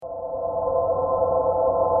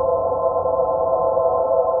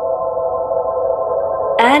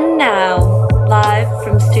And now, live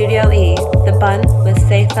from Studio E, The Bunt with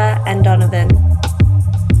Safer and Donovan.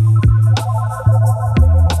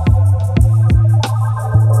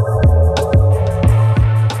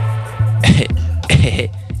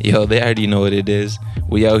 Yo, they already know what it is.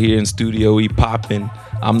 We out here in Studio E popping.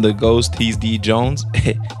 I'm the Ghost, he's D Jones.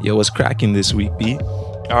 Yo, what's cracking this week, B?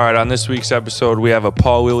 All right, on this week's episode, we have a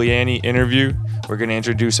Paul Liliani interview. We're going to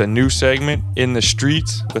introduce a new segment, In the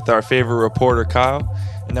Streets, with our favorite reporter, Kyle.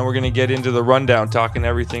 And then we're going to get into the rundown, talking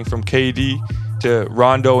everything from KD to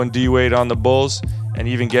Rondo and D-Wade on the Bulls, and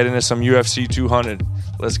even get into some UFC 200.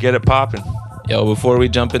 Let's get it popping. Yo, before we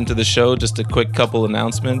jump into the show, just a quick couple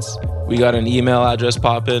announcements. We got an email address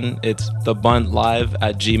popping. It's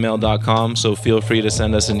thebuntlive@gmail.com. So feel free to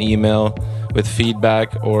send us an email with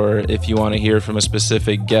feedback, or if you want to hear from a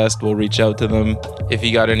specific guest, we'll reach out to them. If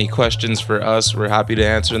you got any questions for us, we're happy to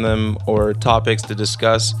answer them, or topics to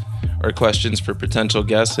discuss, or questions for potential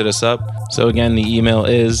guests, hit us up. So again, the email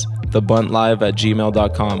is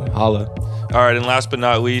thebuntlive@gmail.com. Holla. All right, and last but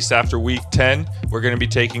not least, after week 10, we're going to be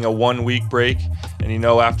taking a 1-week break. And, you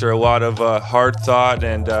know, after a lot of hard thought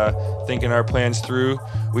and thinking our plans through,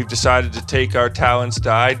 we've decided to take our talents to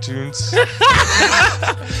iTunes.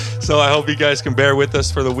 So I hope you guys can bear with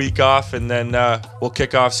us for the week off, and then we'll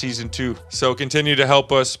kick off season 2. So continue to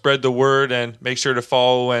help us spread the word, and make sure to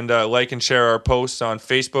follow and like and share our posts on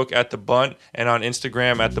Facebook at The Bunt and on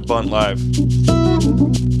Instagram at The Bunt Live.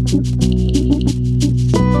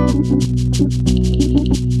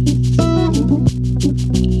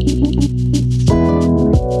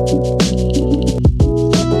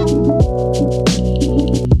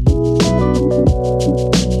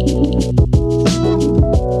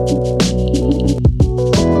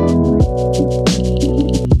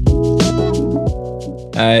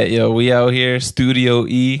 Yo, we out here, Studio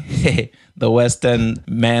E, the West End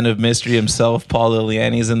man of mystery himself, Paul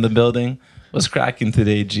Liliani's in the building. What's cracking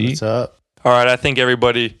today, G? What's up? All right, I think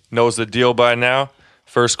everybody knows the deal by now.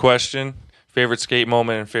 First question, favorite skate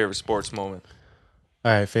moment and favorite sports moment.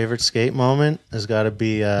 All right, favorite skate moment has got to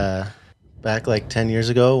be back like 10 years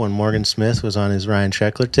ago when Morgan Smith was on his Ryan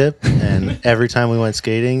Sheckler tip. And every time we went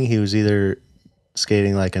skating, he was either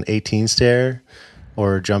skating like an 18 stair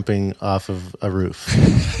or jumping off of a roof.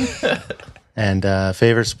 And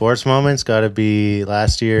favorite sports moment's got to be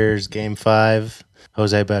last year's Game 5,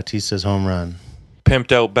 Jose Bautista's home run.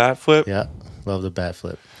 Pimped out bat flip. Yeah, love the bat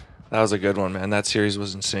flip. That was a good one, man. That series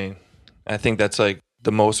was insane. I think that's like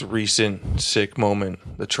the most recent sick moment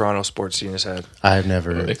the Toronto sports scene has had. I've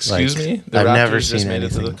never... Excuse me? The I've Raptors never just seen made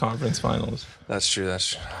anything. it to the conference finals. That's true.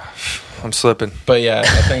 I'm slipping. But yeah,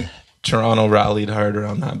 I think Toronto rallied hard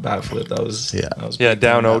around that bat flip. That was Yeah,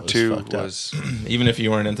 down That 0-2 was was... even if you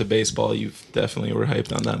weren't into baseball, you definitely were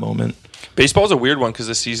hyped on that moment. Baseball's a weird one because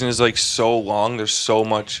the season is like so long. There's so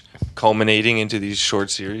much culminating into these short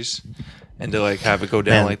series. And to like have it go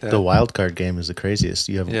down like that. The wild card game is the craziest.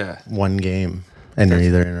 You have Yeah. one game and you're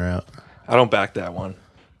either in or out. I don't back that one.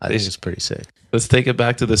 I think it's pretty sick. Let's take it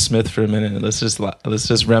back to the Smith for a minute. Let's just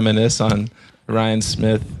reminisce on Ryan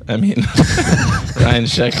Smith. Ryan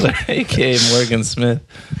Sheckler, aka Morgan Smith.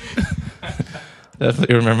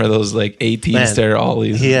 Definitely remember those like 18 stair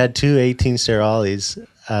ollies. He had 2 18 stair ollies.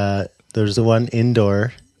 There's the one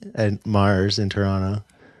indoor at Mars in Toronto.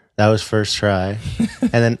 That was first try.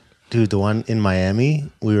 And then, dude, the one in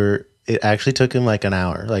Miami, it actually took him like an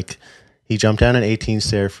hour. Like, he jumped down an 18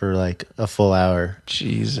 stair for like a full hour.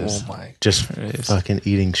 Jesus. Oh my. Just Christ. fucking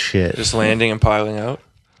eating shit. Just landing and piling out.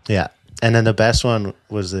 Yeah. And then the best one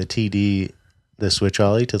was the TD, the switch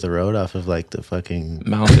ollie to the road off of like the fucking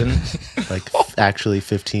Mountain. like actually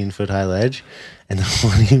 15-foot high ledge. And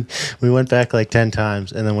then we went back like 10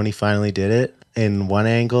 times. And then when he finally did it, in one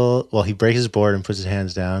angle, well, he breaks his board and puts his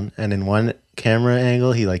hands down. And in one camera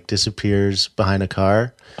angle, he like disappears behind a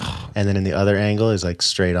car. And then in the other angle is like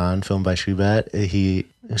straight on, filmed by Shubat.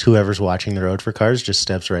 Whoever's watching the road for cars just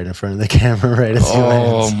steps right in front of the camera right as he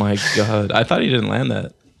lands. Oh my God. I thought he didn't land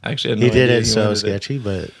that. Actually, I had no He did idea it so landed sketchy,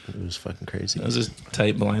 but it was fucking crazy. That was just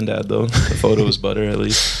tight blind dad though. The photo was butter at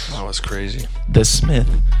least. That was crazy. The Smith.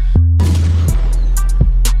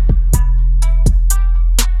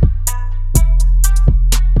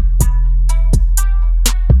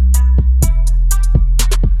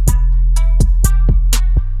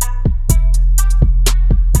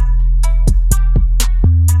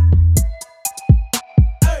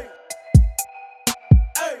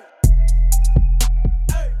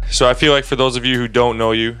 So I feel like for those of you who don't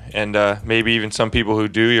know you, and maybe even some people who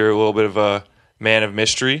do, you're a little bit of a man of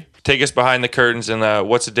mystery. Take us behind the curtains, and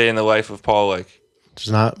what's a day in the life of Paul like?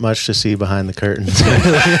 There's not much to see behind the curtains.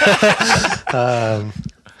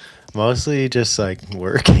 Mostly just like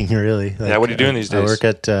working, really. Like, Yeah, what are you doing these days? I work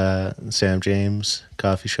at Sam James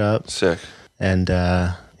coffee shop. Sick. And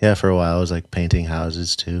yeah, for a while I was like painting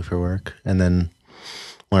houses too for work. And then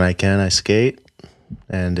when I can, I skate.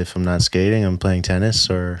 And if I'm not skating, I'm playing tennis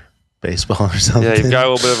or baseball or something. Yeah, you've got a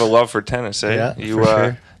little bit of a love for tennis, eh? Yeah, You for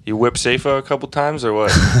sure. You whip Seifa a couple times or what?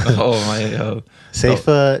 Oh my!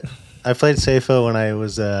 Seifa, I played Seifa when I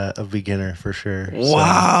was a beginner for sure.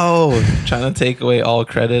 Wow! Trying to take away all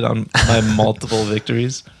credit on my multiple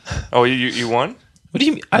victories. Oh, you won? What do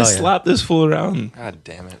you mean? I slapped this fool around. God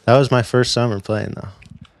damn it! That was my first summer playing though.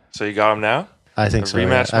 So you got him now? I think A so.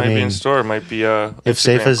 rematch yeah. might I be mean, in store. It might be a if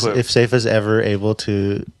Instagram clip. Seifa's ever able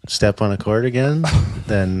to step on a court again,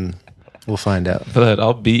 then we'll find out. But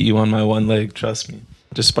I'll beat you on my one leg. Trust me.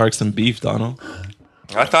 Just spark some beef, Donald.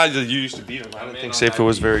 I thought that you used to beat him. I didn't think Seifa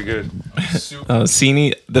was very good.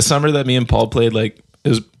 Sini, the summer that me and Paul played, like it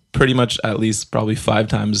was pretty much at least probably 5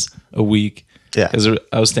 times a week. Yeah, because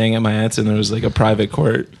I was staying at my aunt's and there was like a private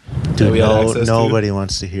court. Dude, that nobody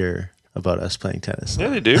wants to hear about us playing tennis. Yeah,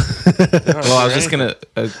 they do. Well, I was just gonna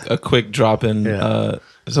a quick drop in. Yeah.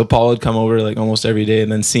 So Paul would come over like almost every day,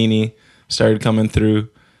 and then Sini started coming through.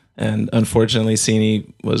 And unfortunately,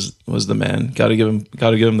 Sini was the man. Got to give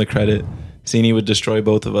him the credit. Sini would destroy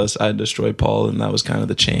both of us. I'd destroy Paul, and that was kind of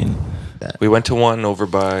the chain. We went to one over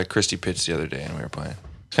by Christie Pitts the other day, and we were playing.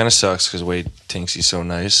 Kind of sucks because Wade thinks he's so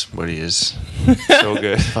nice, but he is so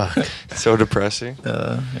good. Fuck. So depressing.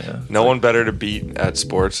 Yeah. No one better to beat at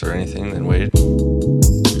sports or anything than Wade.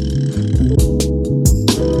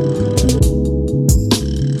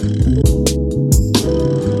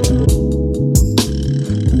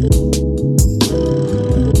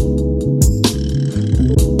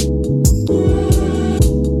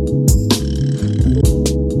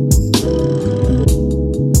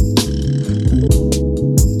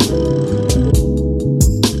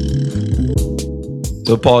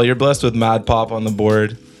 So Paul, you're blessed with mad pop on the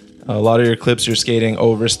board. A lot of your clips, you're skating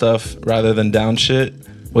over stuff rather than down shit.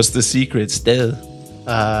 What's the secret still?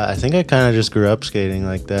 I think I kind of just grew up skating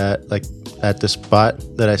like that. Like at the spot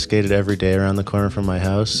that I skated every day around the corner from my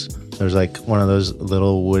house, there's like one of those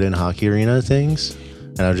little wooden hockey arena things,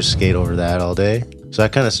 and I would just skate over that all day. So I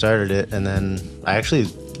kind of started it, and then I actually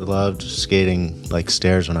loved skating like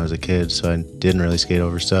stairs when I was a kid, so I didn't really skate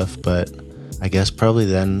over stuff. But I guess probably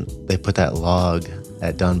then they put that log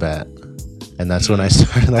at Dunbat, and that's when I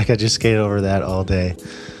started. Like I just skated over that all day.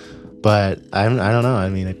 But I don't know. I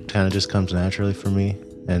mean, it kind of just comes naturally for me,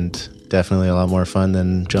 and definitely a lot more fun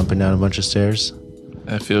than jumping down a bunch of stairs.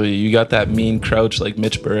 I feel you. You got that mean crouch like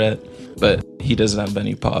Mitch Barrett, but he doesn't have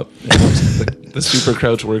any pop. The super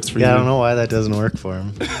crouch works for you. Yeah, I don't know why that doesn't work for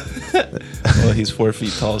him. Well, he's 4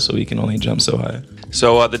 feet tall, so he can only jump so high.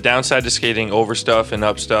 So the downside to skating over stuff and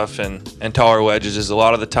up stuff and taller wedges is a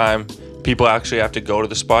lot of the time people actually have to go to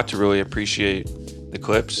the spot to really appreciate the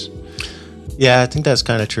clips. Yeah, I think that's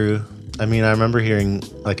kind of true. I mean, I remember hearing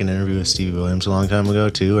like an interview with Stevie Williams a long time ago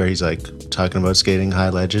too, where he's like talking about skating high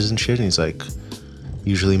ledges and shit, and he's like,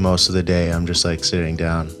 usually most of the day I'm just like sitting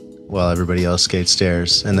down while everybody else skates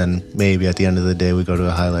stairs, and then maybe at the end of the day we go to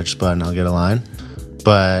a high ledge spot and I'll get a line.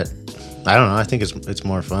 But I don't know, I think it's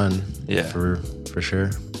more fun. Yeah. For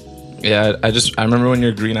sure. Yeah, I remember when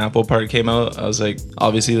your green apple part came out, I was like,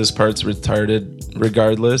 obviously this part's retarded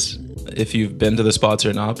regardless if you've been to the spots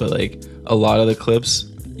or not, but like a lot of the clips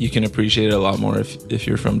you can appreciate it a lot more if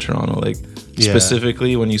you're from Toronto. Like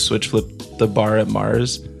specifically when you switch flip the bar at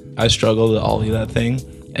Mars, I struggle to ollie that thing,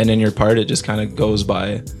 and in your part it just kind of goes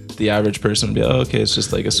by. The average person would be like, oh, okay, it's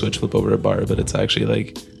just like a switch flip over a bar, but it's actually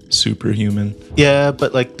like superhuman. Yeah,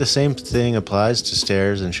 but like the same thing applies to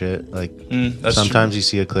stairs and shit. Like sometimes true. you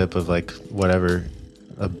see a clip of like whatever,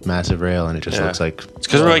 a massive rail, and it just looks like It's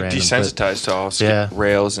because we're like random desensitized to all Yeah.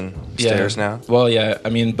 rails and stairs now. Well, yeah, I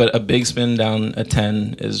mean, but a big spin down a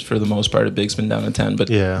 10 is for the most part a big spin down a 10. But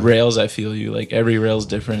rails, I feel you. Like every rail's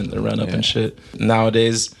different, the run up and shit.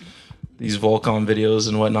 Nowadays, these Volcom videos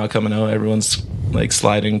and whatnot coming out, everyone's like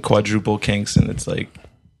sliding quadruple kinks, and it's like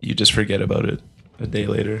you just forget about it a day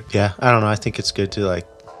later. Yeah, I don't know. I think it's good to like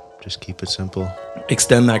just keep it simple.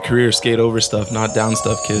 Extend that career, skate over stuff, not down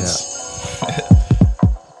stuff, kids. Yeah.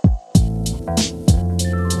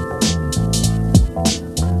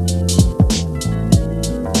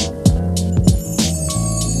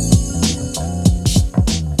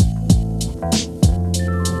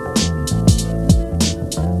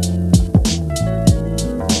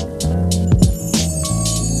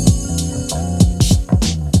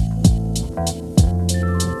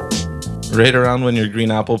 Right around when your green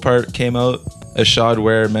apple part came out, Ishod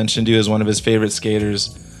Ware mentioned you as one of his favorite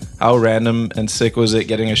skaters. How random and sick was it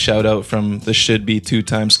getting a shout out from the should-be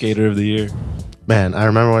 2-time skater of the year? Man, I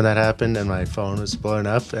remember when that happened and my phone was blowing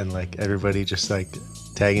up and like everybody just like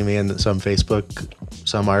tagging me in some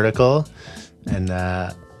article, and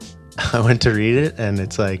I went to read it, and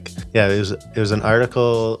it's like, yeah, it was an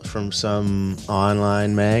article from some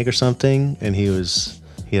online mag or something, and he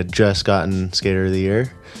had just gotten Skater of the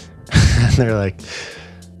Year, and they're like,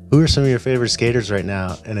 who are some of your favorite skaters right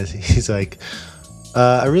now? And he's like,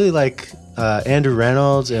 I really like Andrew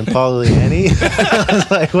Reynolds and Paul Liliani. I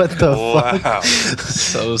was like, what the fuck?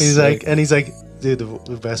 So he's sick. like, dude,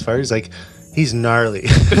 the best part is like, he's gnarly.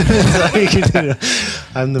 Like, dude,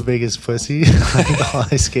 I'm the biggest pussy. Like, all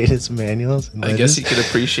I skate is manuals. I guess he could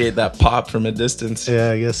appreciate that pop from a distance.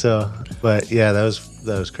 Yeah, I guess so. But yeah, that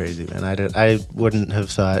was crazy, man. I wouldn't have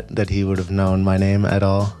thought that he would have known my name at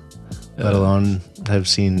all, let alone have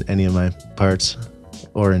seen any of my parts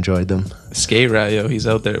or enjoyed them. Skate rat, yo, he's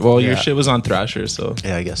out there. Well, your Yeah. shit was on Thrasher, so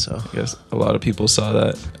Yeah, I guess so. I guess a lot of people saw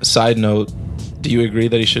that. Side note, do you agree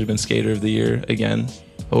that he should have been Skater of the Year again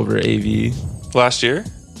over AV? Last year?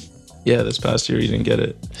 Yeah, this past year he didn't get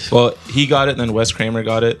it. Well, he got it, and then Wes Kramer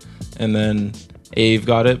got it, and then Ave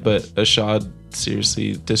got it, but Ishod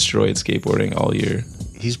seriously destroyed skateboarding all year.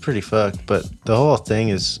 He's pretty fucked, but the whole thing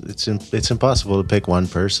is it's impossible to pick one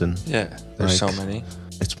person. Yeah, there's Like- so many.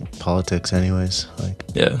 It's politics anyways. Like,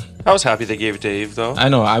 Yeah, I was happy they gave it to Ave, though. I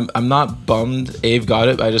know. I'm not bummed Ave got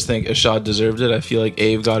it, but I just think Ishod deserved it. I feel like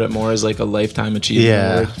Ave got it more as like a lifetime achievement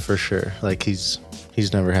yeah, award. for sure. Like he's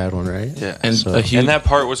never had one, right? Yeah. And So- a huge, And that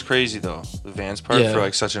part was crazy, though. The Vans part Yeah. for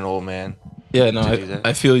like such an old man. yeah, no, to do that.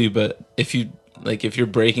 I feel you, but if you're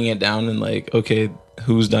breaking it down and like, okay,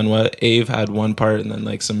 who's done what? Ave had one part and then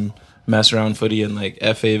like some mess around footy and like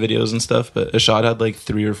FA videos and stuff, but Ishod had like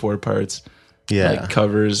 3 or 4 parts, Yeah. like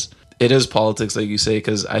covers. It is politics, like you say,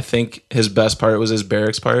 because I think his best part was his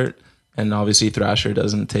barracks part, and obviously Thrasher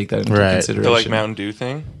doesn't take that into Right. consideration. The like Mountain Dew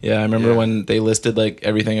thing. Yeah, I remember Yeah. when they listed like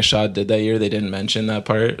everything Ishod did that year, they didn't mention that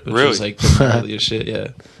part, which Really? was like the gnarliest shit. Yeah,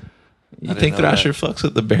 you didn't think know Thrasher that. fucks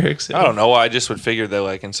with the barracks? Yeah. I don't know. I just would figure that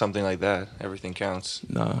like in something like that, everything counts.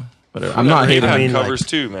 No, whatever. I'm not hating. Ave had I mean, covers like-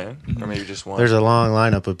 too, man, or maybe just one. There's a long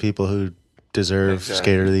lineup of people who deserve Exactly.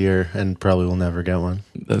 Skater of the Year and probably will never get one.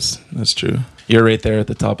 That's true. You're right there at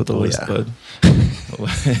the top of the list, yeah. bud.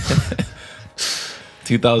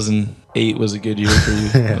 2008 was a good year for you,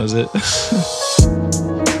 Yeah. was it?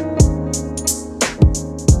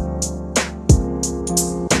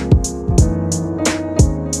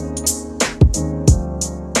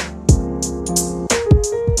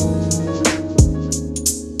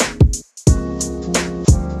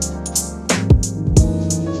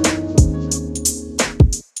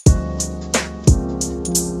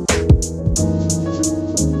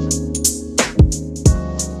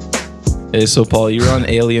 Hey, so Paul, you were on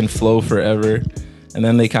Alien Flow forever, and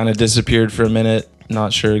then they kind of disappeared for a minute.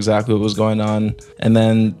 Not sure exactly what was going on. And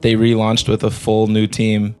then they relaunched with a full new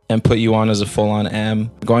team and put you on as a full-on AM.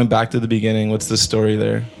 Going back to the beginning, what's the story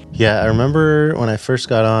there? Yeah, I remember when I first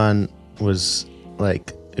got on was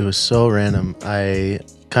like, it was so random. I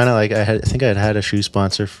kind of like, I think I had a shoe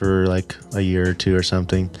sponsor for like a year or two or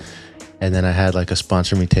something. And then I had like a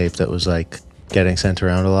sponsor me tape that was like getting sent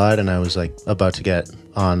around a lot. And I was like about to get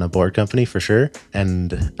on a board company for sure.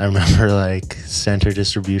 And I remember like Center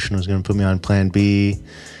Distribution was going to put me on Plan B.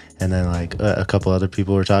 And then like a couple other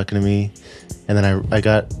people were talking to me. And then I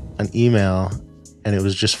got an email, and it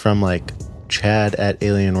was just from like Chad at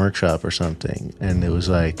Alien Workshop or something. And it was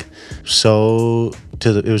like,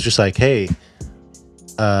 it was just like, hey,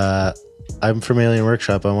 I'm from Alien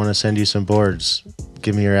Workshop. I want to send you some boards.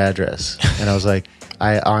 Give me your address. And I was like,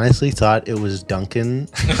 I honestly thought it was Duncan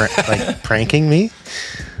like pranking me.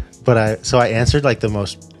 But I answered like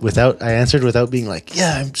without being like,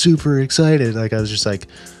 yeah, I'm super excited. Like I was just like,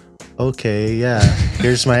 okay, yeah,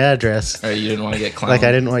 here's my address. All right, you didn't want to get clowned. Like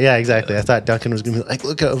I didn't want, yeah, exactly. I thought Duncan was gonna be like,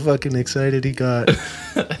 look how fucking excited he got.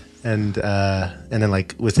 and then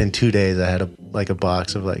like within 2 days, I had a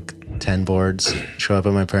box of like 10 boards show up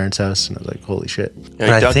at my parents' house, and I was like, holy shit. Yeah,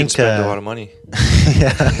 But Duncan spent a lot of money. yeah,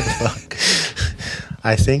 fuck.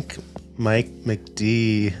 I think Mike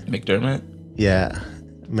McDermott? yeah,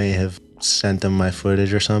 may have sent them my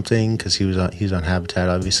footage or something, because he's on Habitat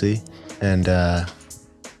obviously, and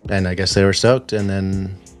I guess they were stoked. And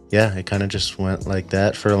then yeah, it kind of just went like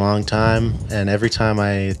that for a long time. And every time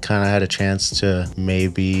I kind of had a chance to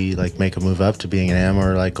maybe like make a move up to being an AM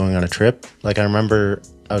or like going on a trip, like I remember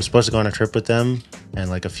I was supposed to go on a trip with them, and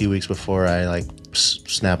like a few weeks before I like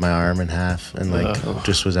snapped my arm in half and like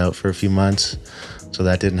just was out for a few months. So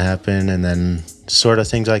that didn't happen. And then sort of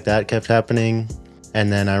things like that kept happening.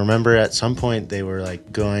 And then I remember at some point they were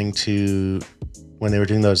like going to, when they were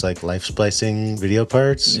doing those like life splicing video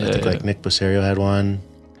parts, I think like Nick Bosario had one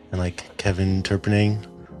and like Kevin Turpinning.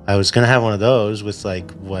 I was going to have one of those with like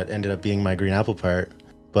what ended up being my green apple part,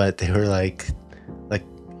 but they were like,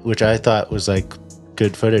 which I thought was like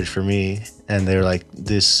good footage for me. And they were like,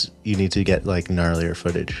 you need to get like gnarlier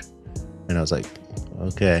footage. And I was like,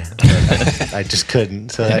 okay. I just couldn't.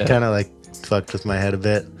 So that kind of like fucked with my head a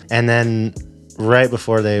bit. And then right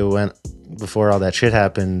before all that shit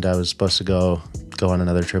happened, I was supposed to go on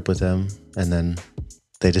another trip with them. And then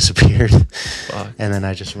they disappeared. Fuck. And then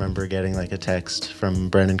I just remember getting like a text from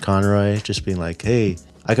Brendan Conroy just being like, hey,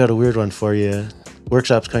 I got a weird one for you.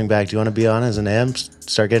 Workshop's coming back. Do you want to be on as an AM?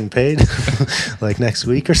 Start getting paid like next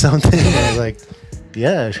week or something? And I was like,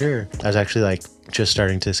 yeah, sure. I was actually like just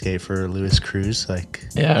starting to skate for Louis Cruz. Like,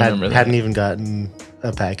 I remember that. Hadn't even gotten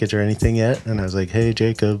a package or anything yet. And I was like, hey,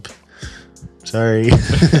 Jacob, sorry.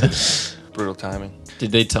 Brutal timing.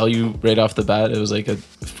 Did they tell you right off the bat it was like a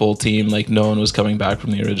full team? Like no one was coming back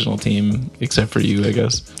from the original team except for you, I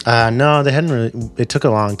guess. No, they hadn't really. It took a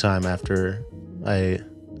long time after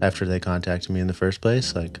they contacted me in the first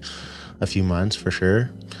place, like a few months for sure.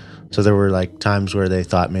 So there were like times where they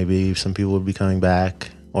thought maybe some people would be coming back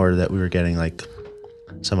or that we were getting like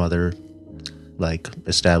some other like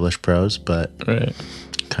established pros, but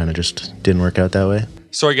kind of just didn't work out that way.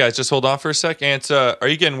 Sorry, guys, just hold on for a sec. And are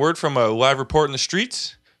you getting word from a live report in the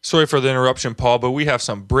streets? Sorry for the interruption, Paul, but we have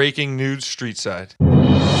some breaking news street side.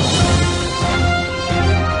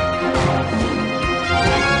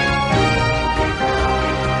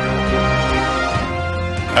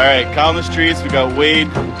 All right, Kyle in the streets. We got Wade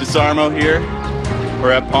Desarmo here.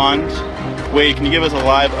 We're at Pond. Wade, can you give us a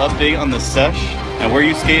live update on the sesh and where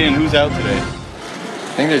you skating and who's out today?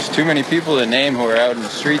 I think there's too many people to name who are out in the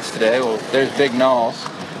streets today. Well, there's Big Knowles.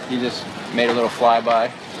 He just made a little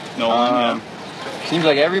flyby. Seems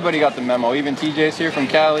like everybody got the memo. Even TJ's here from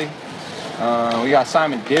Cali. We got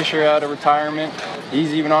Simon Disher out of retirement.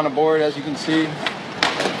 He's even on the board, as you can see.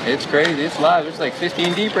 It's crazy. It's live. It's like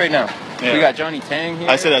 15 deep right now. Yeah. We got Johnny Tang here.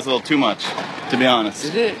 I said that's a little too much, to be honest.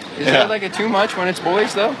 Is it? Is that like a too much when it's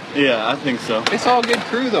boys, though? Yeah, I think so. It's all good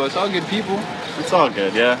crew, though. It's all good people. It's all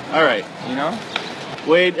good, yeah. All right. You know?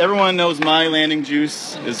 Wade, everyone knows my landing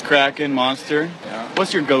juice is Kraken Monster. Yeah.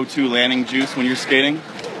 What's your go-to landing juice when you're skating?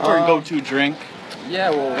 Or your go-to drink? Yeah,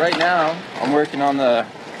 well, right now, I'm working on the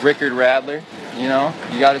Rickard Radler. You know,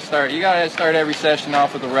 you gotta start every session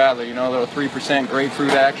off with a Radler, you know, a little 3%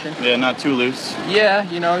 grapefruit action. Yeah, not too loose. Yeah,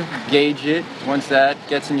 you know, gauge it. Once that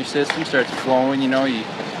gets in your system, starts flowing, you know, you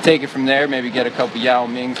take it from there, maybe get a couple Yao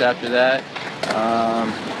Mings after that.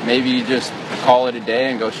 Maybe you just call it a day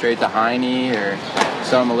and go straight to Heine or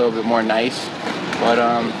something a little bit more nice. But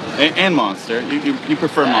and Monster. You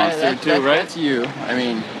prefer Monster too, right? That's you. I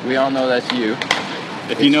mean, we all know that's you.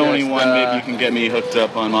 If you know anyone, maybe you can get me hooked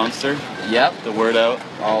up on Monster. Yep. The word out.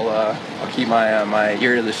 I'll keep my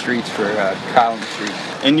ear to the streets for Kyle in the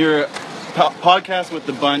streets. In your podcast with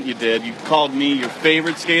the Bunt you did, you called me your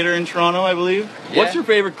favorite skater in Toronto, I believe. Yeah. What's your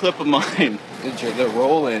favorite clip of mine? The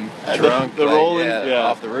rolling drunk. The rolling, yeah.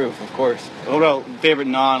 Off the roof, of course. What about favorite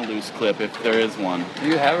non-loose clip, if there is one? Do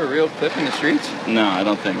you have a real clip in the streets? No, I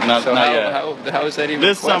don't think. Not yet. How is that even?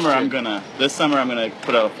 This summer I'm gonna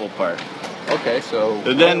put out a full part. Okay, so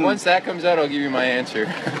then once that comes out, I'll give you my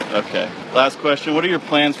answer. Okay. Last question. What are your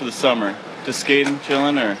plans for the summer? Just skating,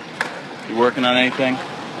 chilling, or you working on anything?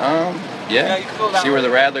 Yeah. See where the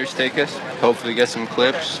Radlers take us. Hopefully get some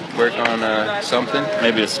clips, work on something.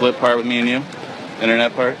 Maybe a split part with me and you?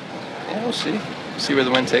 Internet part? Yeah, we'll see. See where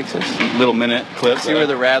the wind takes us. Little minute clip. See where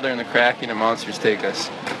the Radler and the Kraken and Monsters take us.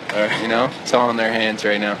 All right. You know? It's all in their hands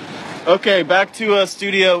right now. Okay, back to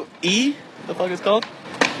Studio E. What the fuck is it called?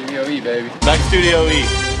 Studio E, baby. Back to Studio E.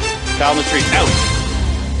 Kyle in the streets, out.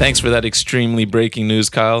 Thanks for that extremely breaking news,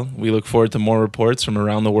 Kyle. We look forward to more reports from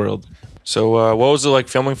around the world. So what was it like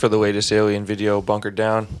filming for the latest Alien video, Bunkered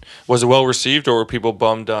Down? Was it well received, or were people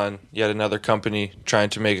bummed on yet another company trying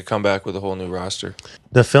to make a comeback with a whole new roster?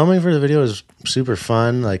 The filming for the video was super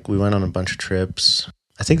fun. Like, we went on a bunch of trips.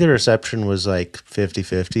 I think the reception was like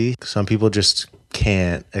 50-50. Some people just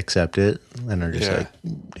can't accept it and are just like,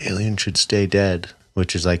 Alien should stay dead,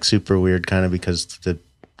 which is like super weird kind of because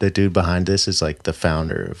the dude behind this is like the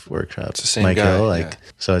founder of Workshop. It's the same Mike guy, Hill,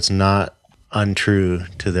 so it's not untrue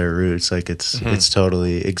to their roots. Like it's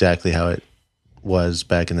totally exactly how it was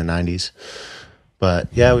back in the 90s. But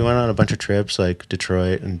yeah, we went on a bunch of trips like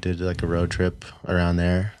Detroit and did like a road trip around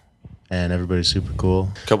there, and everybody's super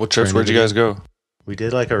cool. Couple trips. Where'd you guys go? We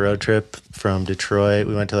did like a road trip from Detroit.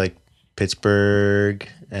 We went to like Pittsburgh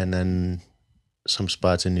and then some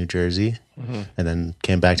spots in New Jersey, and then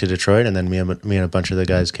came back to Detroit, and then me and a bunch of the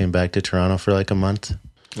guys came back to Toronto for like a month.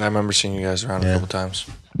 I remember seeing you guys around a couple times.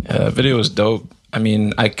 Yeah, that video was dope. I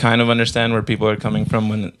mean, I kind of understand where people are coming from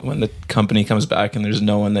when the company comes back and there's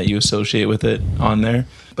no one that you associate with it on there.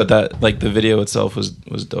 But that, like, the video itself was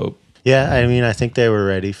dope. Yeah, I mean, I think they were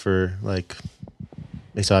ready for, like,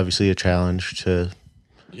 it's obviously a challenge to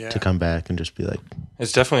come back and just be like...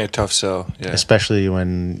 It's definitely a tough sell, yeah. Especially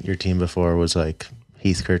when your team before was, like,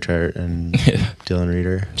 Heath Kirchart and Dylan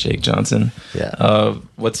Reeder. Jake Johnson. Yeah.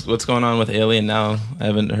 What's going on with Alien now? I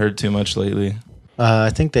haven't heard too much lately. I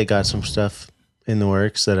think they got some stuff in the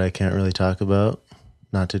works that I can't really talk about.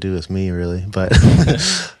 Not to do with me, really. But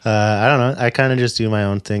I don't know. I kind of just do my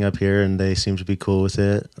own thing up here, and they seem to be cool with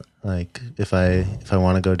it. Like, if I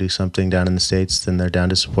want to go do something down in the States, then they're down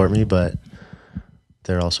to support me. But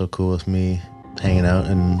they're also cool with me hanging out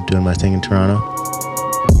and doing my thing in Toronto.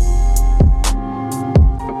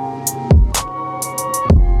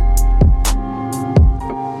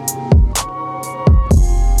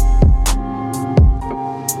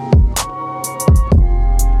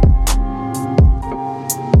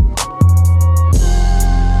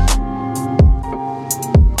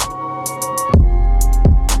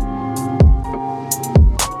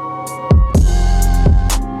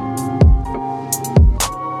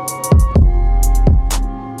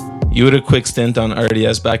 You had a quick stint on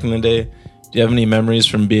RDS back in the day. Do you have any memories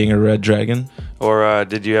from being a Red Dragon? Or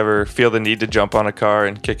did you ever feel the need to jump on a car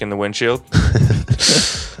and kick in the windshield?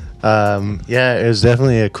 Yeah, it was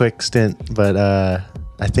definitely a quick stint, but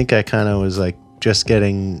I think I kind of was like just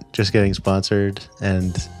getting sponsored,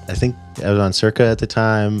 and I think I was on Circa at the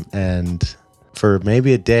time, and for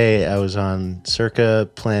maybe a day I was on Circa,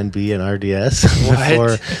 Plan B, and RDS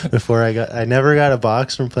before I never got a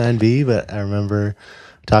box from Plan B, but I remember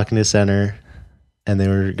talking to Center, and they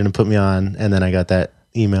were going to put me on, and then I got that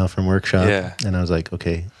email from Workshop, and I was like,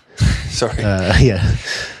 okay. Sorry. Yeah,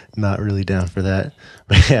 not really down for that.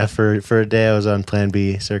 But yeah, for a day I was on Plan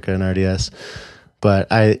B, Circa, and RDS.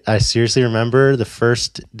 But I seriously remember the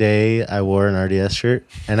first day I wore an RDS shirt,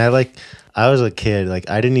 and I was a kid, like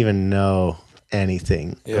I didn't even know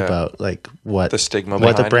anything about like what the stigma,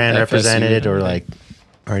 what the brand represented, FSU,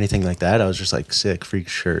 or anything like that. I was just like sick freak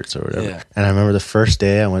shirts or whatever. Yeah. And I remember the first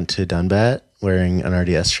day I went to Dunbat wearing an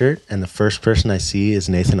RDS shirt, and the first person I see is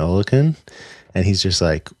Nathan Olican, and he's just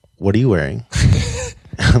like, "What are you wearing?"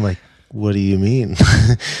 I'm like, "What do you mean?"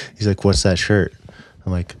 He's like, "What's that shirt?"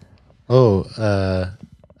 I'm like, "Oh,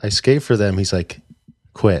 I skate for them." He's like,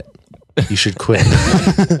 "Quit. You should quit."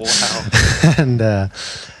 Wow. And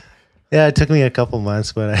yeah, it took me a couple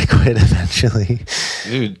months, but I quit eventually.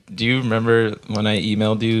 Dude, do you remember when I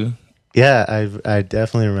emailed you? Yeah, I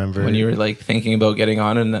definitely remember. When you were like thinking about getting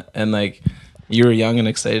on and like you were young and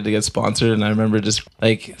excited to get sponsored, and I remember just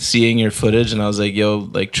like seeing your footage, and I was like, yo,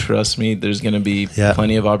 like trust me, there's gonna be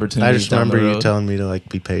plenty of opportunities. I just remember you telling me to like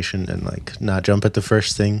be patient and like not jump at the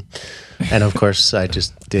first thing. And of course I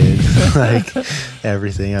just did like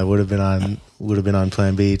everything. I would have been on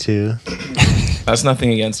Plan B too. That's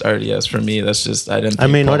nothing against RDS for me. That's just I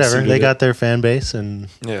mean, whatever. They got their fan base, and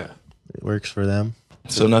Yeah. it works for them.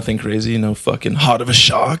 So nothing crazy, no fucking hot of a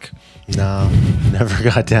shock. No, never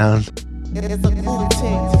got down. It's a booty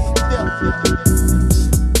team.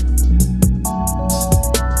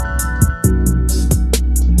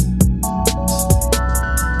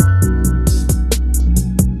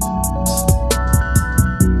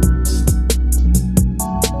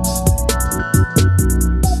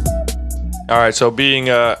 All right, so being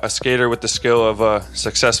a skater with the skill of a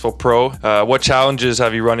successful pro, what challenges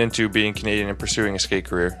have you run into being Canadian and pursuing a skate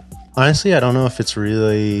career? Honestly, I don't know if it's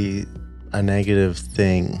really a negative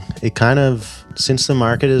thing. It kind of, since the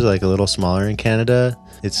market is like a little smaller in Canada,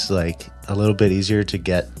 it's like a little bit easier to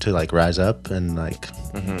get to like rise up and like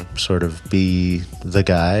sort of be the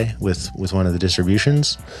guy with one of the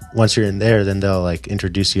distributions. Once you're in there, then they'll like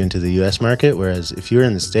introduce you into the US market, whereas if you're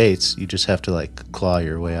in the States, you just have to like claw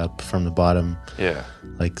your way up from the bottom,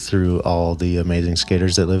 like through all the amazing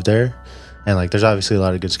skaters that live there. And like there's obviously a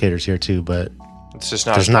lot of good skaters here too, but it's just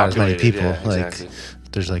not there's not as many people. Yeah, exactly. Like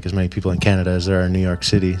there's like as many people in Canada as there are in New York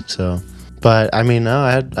City. So, but I mean, no,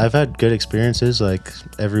 I've had good experiences. Like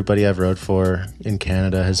everybody I've rode for in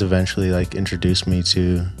Canada has eventually like introduced me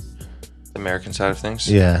to the American side of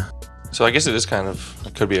things. Yeah. So I guess it is kind of,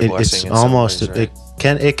 it could be a blessing. It's in almost some ways,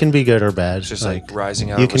 right? it can be good or bad. It's just like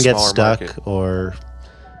rising out. You of can a get smaller stuck, market. or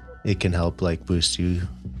it can help like boost you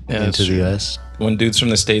Yeah, into the US. When dudes from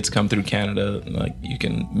the States come through Canada, like you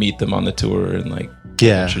can meet them on the tour and like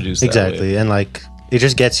Yeah, introduce that exactly. way. And like it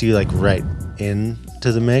just gets you like right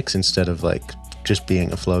into the mix instead of like just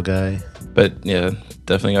being a flow guy. But yeah,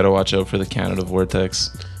 definitely got to watch out for the Canada vortex.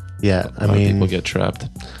 Yeah, A lot of people get trapped.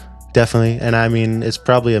 definitely. And I mean, it's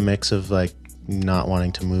probably a mix of like not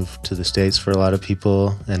wanting to move to the States for a lot of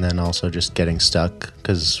people, and then also just getting stuck,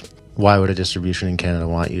 because why would a distribution in Canada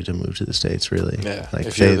want you to move to the States, really? Yeah, Like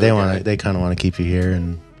if you're they the want guy. to, they kind of want to keep you here.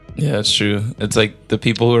 And Yeah, it's true. It's like the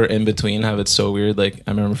people who are in between have it so weird. Like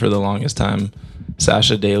I remember for the longest time,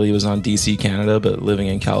 Sasha Daly was on DC Canada, but living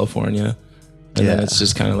in California. And then Yeah. it's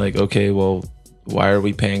just kind of like, okay, well, why are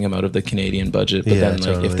we paying him out of the Canadian budget? But Yeah, then like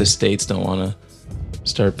if totally. the States don't want to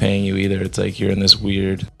start paying you either, it's like you're in this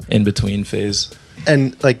weird in-between phase.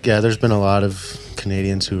 And like, yeah, there's been a lot of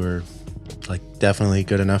Canadians who are like definitely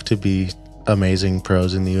good enough to be amazing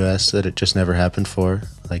pros in the US that it just never happened for,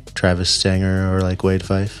 like Travis Stanger or like Wade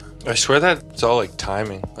Fife. I swear that it's all like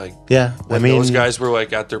timing. Like Yeah, when those guys were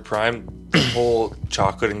like at their prime, the whole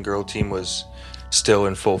chocolate and girl team was still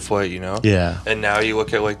in full flight, you know? Yeah. And now you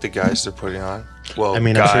look at like the guys they're putting on. Well, I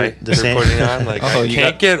mean, I'm guy sure the they're same- putting on. Like Oh, I you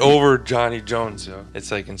can't got- get over Johnny Jones, yo.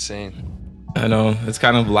 It's like insane. I know. It's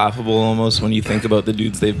kind of laughable almost when you think about the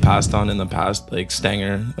dudes they've passed on in the past, like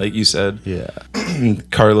Stanger, like you said. Yeah.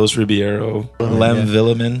 Carlos Ribeiro, Lem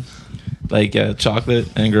Villeman. Like, yeah, Chocolate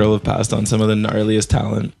and Girl have passed on some of the gnarliest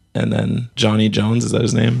talent. And then Johnny Jones, is that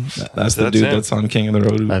his name? That's the That's dude him. that's on King of the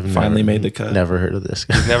Road who I've finally never- made the cut. Never heard of this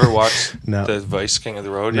guy. You've never watched No. the Vice King of the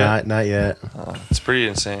Road yet? Not yet. It's pretty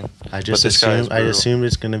insane. I just But this guy is assumed brutal.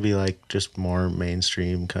 it's gonna be like just more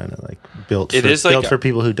mainstream, kind of like built. It for, is like built a- for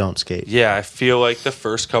people who don't skate. Yeah, I feel like the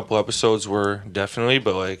first couple episodes were definitely,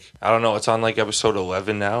 but like I don't know, it's on like episode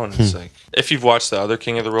 11 now, and it's like if you've watched the other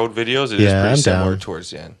King of the Road videos, it is Yeah, pretty I'm similar down. towards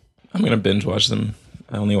the end. I'm going to binge watch them.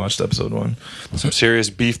 I only watched episode 1. Some serious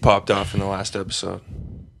beef popped off in the last episode.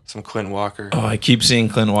 Some Clint Walker. Oh, I keep seeing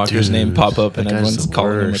Clint Walker's Dude, name pop up, and that guy's everyone's the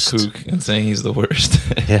calling worst. him a kook and saying he's the worst.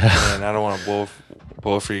 Yeah. Man, I don't want to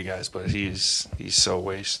blow for you guys, but he's so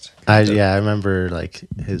waste. I remember like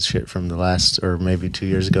his shit from the last, or maybe 2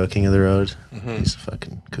 years ago, King of the Road. He's a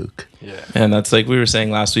fucking kook. Yeah. And that's like we were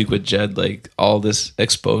saying last week with Jed, like all this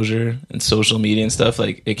exposure and social media and stuff,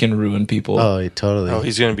 like it can ruin people. Oh, totally. Oh,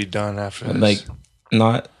 he's gonna be done after this. And, like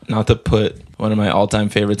not to put one of my all-time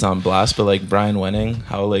favorites on blast, but like Brian Wenning,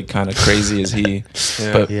 how like kind of crazy is he?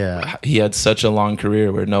 Yeah. But Yeah. he had such a long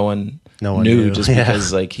career where no one No knew, one knew. just Yeah.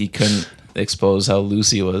 because like he couldn't expose how loose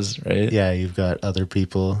he was, right? Yeah, you've got other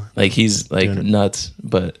people. Like he's like Doing it. nuts,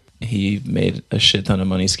 but he made a shit ton of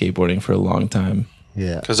money skateboarding for a long time.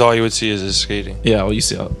 Yeah. Because all you would see is his skating. Yeah, all you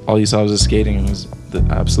saw was his skating, and it was the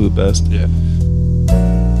absolute best. Yeah.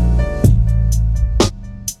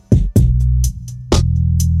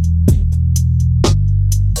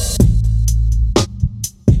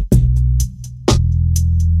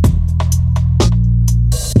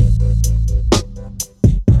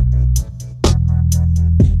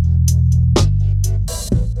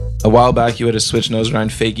 A while back, you had a switch nose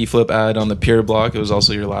grind fakie flip ad on the pier block. It was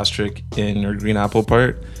also your last trick in your green apple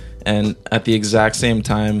part. And at the exact same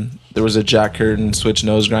time, there was a Jack Curtin switch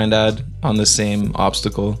nose grind ad on the same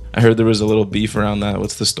obstacle. I heard there was a little beef around that.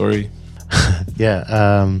 What's the story? Yeah.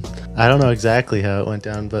 I don't know exactly how it went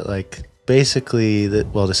down, but like basically,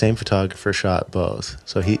 the same photographer shot both.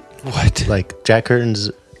 So What? like Jack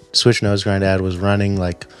Curtin's switch nose grind ad was running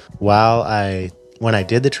like when I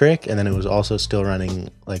did the trick, and then it was also still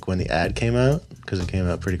running like when the ad came out, because it came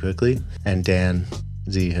out pretty quickly. And Dan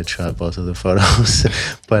Z had shot both of the photos,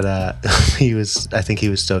 but I think he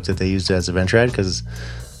was stoked that they used it as a venture ad, because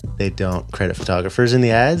they don't credit photographers in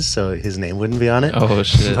the ads, so his name wouldn't be on it. Oh,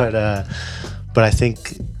 shit. But I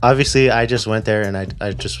think obviously I just went there and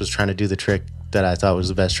I just was trying to do the trick that I thought was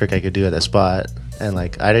the best trick I could do at that spot, and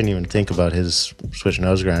like I didn't even think about his switch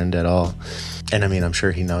nose grind at all. And I mean, I'm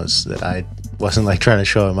sure he knows that I wasn't like trying to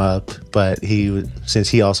show him up, but since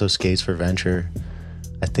he also skates for Venture,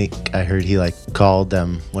 I think I heard he like called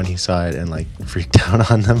them when he saw it and like freaked out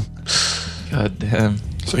on them. God damn.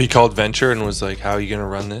 So he called Venture and was like, "How are you gonna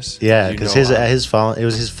run this?" Yeah, You because know how- it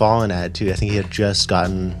was his fallen ad too. I think he had just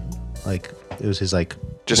gotten like it was his like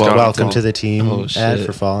Just got welcome into- to the team Oh, ad shit.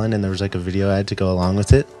 for Fallen, and there was like a video ad to go along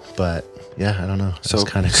with it. But yeah, I don't know. So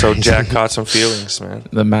kind of so Jack caught some feelings, man.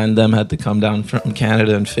 The man them had to come down from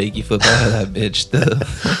Canada and fakie flip out of that bitch still.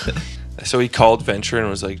 So he called Venture and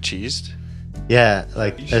was like cheesed. Yeah,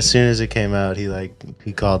 like as soon as it came out,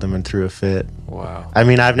 he called him and threw a fit. Wow. I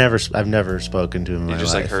mean, I've never spoken to him. In You my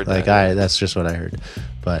just, like, life. heard like that. that's just what I heard.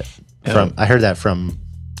 But Yeah. I heard that from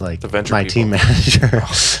like The Venture my people. team manager.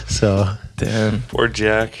 So Damn. Poor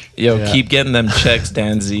Jack. Yo, Yeah. keep getting them checks,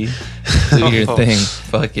 Dan Z. Do your thing.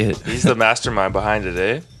 Fuck it. He's the mastermind behind it,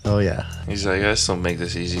 eh? oh yeah, He's like, I still make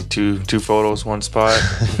this easy. Two photos, one spot.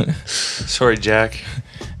 Sorry, Jack.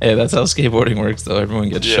 Hey, that's how skateboarding works, though. Everyone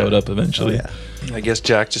gets showed up eventually. Oh, yeah. I guess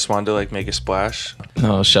Jack just wanted to like make a splash.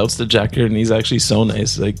 No, shouts to Jacker, and he's actually so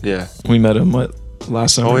nice. Like, Yeah. we met him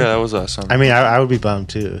last summer. Oh yeah, that was awesome. I mean, I would be bummed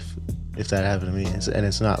too if that happened to me. And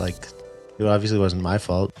it's not like it obviously wasn't my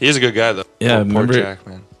fault. He's a good guy though. Yeah, Poor remember Jack,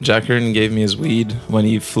 man. Jacker gave me his weed when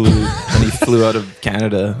he flew out of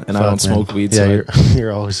Canada, and I don't Fuck, man. smoke weed, Yeah, so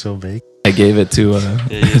you're always so big. I gave it to. Yeah,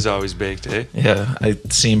 he is always baked, eh? Yeah, I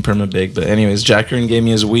seem perma big, but anyways, Jacker gave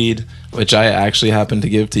me his weed, which I actually happened to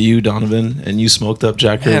give to you, Donovan, and you smoked up And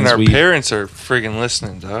Jacker's our weed. parents are friggin'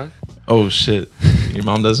 listening, dog. Oh shit! Your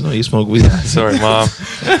mom doesn't know you smoke weed. Sorry, mom.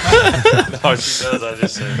 No, she does. I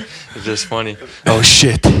just said it's just funny. Oh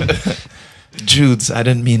shit. Judes, I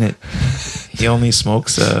didn't mean it. He only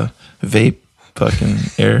smokes vape, fucking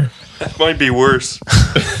air. That might be worse.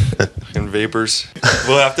 Fucking vapors.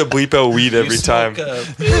 We'll have to bleep out weed every time. Your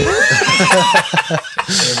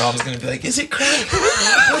mom's gonna be like, "Is it crack?"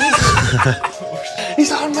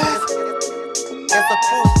 He's on meth. It's a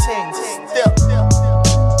cool thing. Still.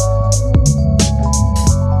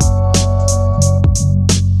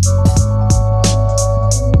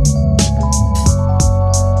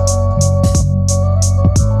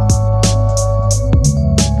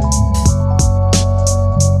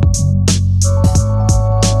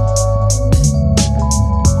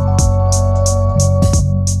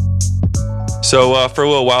 So for a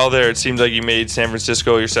little while there, it seemed like you made San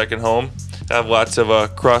Francisco your second home. Have lots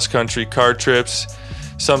of cross-country car trips,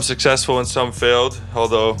 some successful and some failed,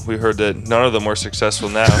 although we heard that none of them were successful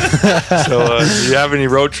now. So do you have any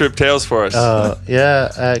road trip tales for us? Yeah,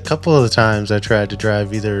 a couple of the times I tried to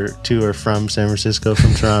drive either to or from San Francisco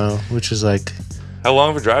from Toronto, which is like, How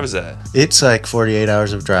long of a drive is that? it's like 48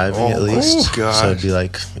 hours of driving at least. gosh. So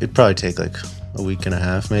it'd probably take like a week and a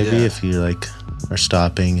half maybe Yeah. if you like are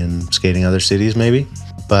stopping and skating other cities maybe.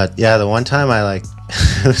 But yeah, the one time I like,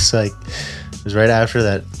 it was right after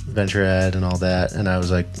that venture ad and all that, and I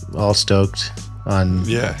was like all stoked on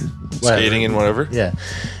Yeah. whatever. Skating and whatever. Yeah,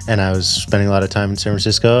 and I was spending a lot of time in San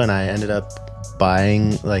Francisco, and I ended up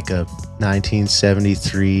buying like a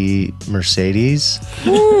 1973 Mercedes,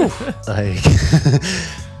 like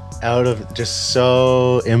out of just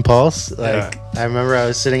so impulse. Like I remember I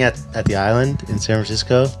was sitting at the island in San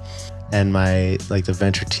Francisco, and my the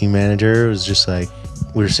venture team manager was just like,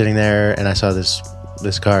 we were sitting there, and I saw this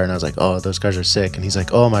car, and I was like, oh, those cars are sick. And he's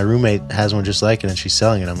like, oh, my roommate has one just like it, and she's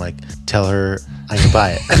selling it. I'm like, tell her I'm gonna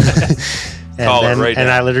buy it. Call her right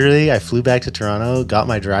now. I flew back to Toronto, got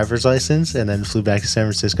my driver's license, and then flew back to San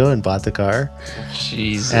Francisco and bought the car.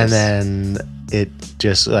 Jesus. And then it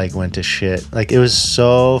just went to shit. Like, it was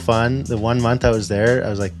so fun. The 1 month I was there, I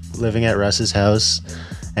was like living at Russ's house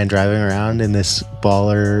and driving around in this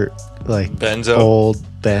baller Benzo. old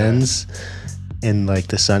Benz in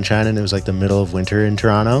the sunshine, and it was the middle of winter in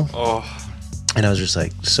Toronto. Oh, And I was just so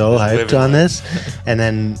Just hyped living on life. this. And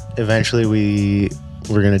then eventually we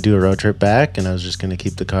were going to do a road trip back, and I was just going to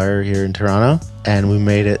keep the car here in Toronto. And we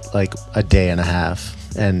made it a day and a half,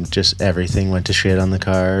 and just everything went to shit on the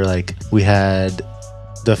car. We had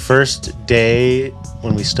the first day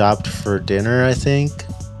when we stopped for dinner, I think,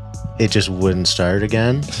 it just wouldn't start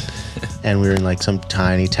again. And we were in some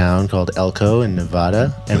tiny town called Elko in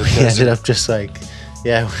Nevada, and we ended up just we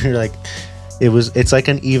were it's like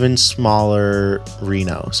an even smaller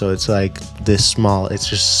Reno. So it's this small, it's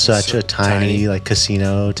just such so a tiny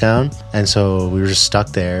casino town. And so we were just stuck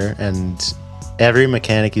there, and every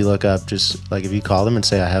mechanic you look up, just if you call them and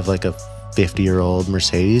say, I have a 50-year-old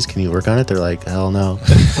Mercedes, can you work on it? They're like, hell no.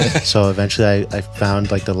 So eventually I found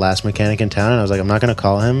the last mechanic in town, and I was like, I'm not gonna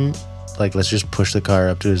call him. Let's just push the car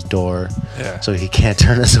up to his door, so he can't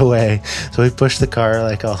turn us away. So we pushed the car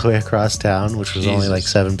all the way across town, which was only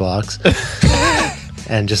 7 blocks.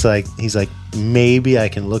 And just he's like, maybe I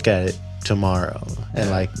can look at it tomorrow. And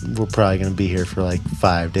we're probably gonna be here for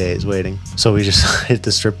 5 days waiting. So we just hit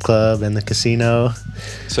the strip club and the casino.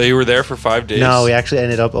 so you were there for 5 days? No, we actually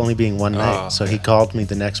ended up only being one night. Oh, So okay. he called me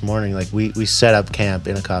the next morning. We set up camp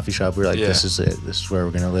in a coffee shop. We were like, Yeah. this is it. This is where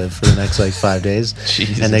we're gonna live for the next 5 days.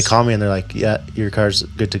 Jesus. And they call me and they're like, yeah, your car's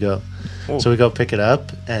good to go. Oh. So we go pick it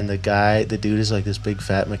up, and the dude is this big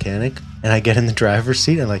fat mechanic, and I get in the driver's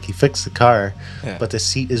seat, and he fixed the car, Yeah. but the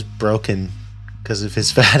seat is broken because of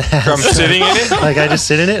his fat ass. From sitting in it? I just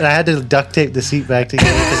sit in it, and I had to duct tape the seat back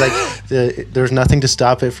together because there was nothing to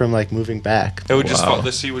stop it from moving back. It would just Wow. fall,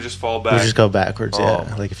 the seat would just fall We back. just go backwards, Oh.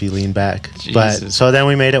 yeah. If you lean back. But Jesus. so then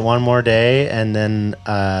we made it one more day, and then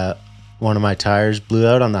one of my tires blew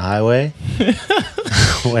out on the highway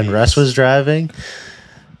when Russ was driving,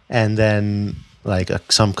 and then like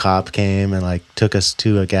some cop came and like took us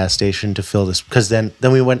to a gas station to fill this, because then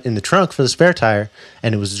we went in the trunk for the spare tire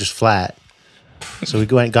and it was just flat. So we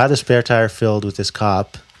went, got the spare tire filled with this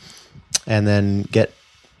cop, and then get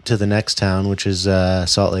to the next town, which is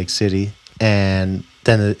Salt Lake City, and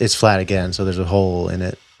then it's flat again, so there's a hole in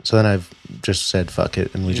it. So then I've just said fuck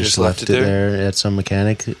it, and we just left it there at some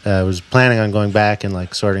mechanic. I was planning on going back and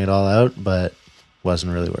like sorting it all out, but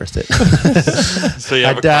wasn't really worth it. So you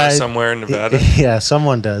have a car somewhere in Nevada? Yeah,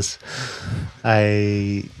 someone does.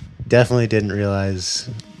 I definitely didn't realize.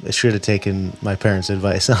 I should have taken my parents'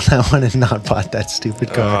 advice on that one and not bought that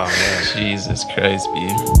stupid car. Oh, man. Jesus Christ, B.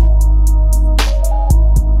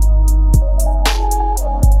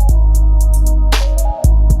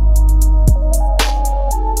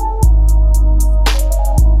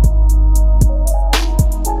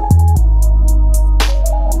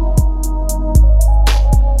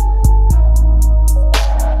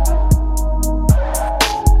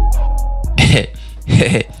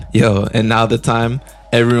 Yo, and now the time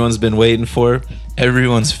everyone's been waiting for,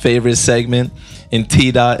 everyone's favorite segment in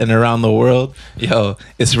T-Dot and around the world. Yo,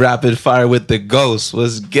 it's Rapid Fire with the Ghost.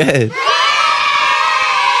 What's good?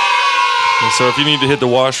 And so if you need to hit the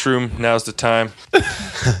washroom, now's the time.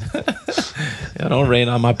 Yo, don't rain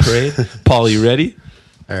on my parade. Paul, you ready?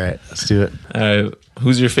 All right, let's do it. All right,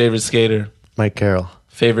 who's your favorite skater? Mike Carroll.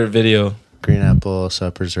 Favorite video? Green Apple,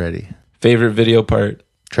 Supper's Ready. Favorite video part?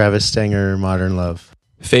 Travis Stenger, Modern Love.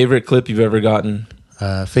 Favorite clip you've ever gotten?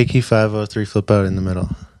 Fakie 503 flip out in the middle.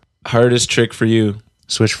 Hardest trick for you?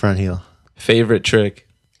 Switch front heel. Favorite trick?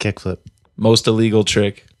 Kickflip. Most illegal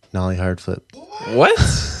trick? Nollie hard flip. What?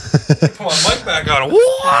 Come on, Mike back on it.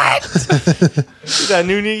 What? Is that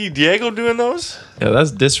new nigga Diego doing those? Yeah,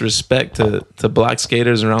 that's disrespect to black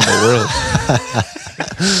skaters around the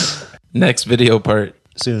world. Next video part.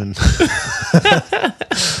 Soon.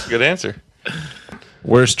 Good answer.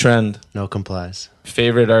 Worst trend? No complies.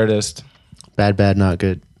 Favorite artist? Bad, not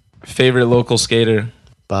good. Favorite local skater?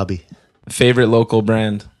 Bobby. Favorite local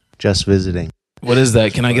brand? Just visiting. What is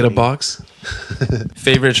that? Can I get a box?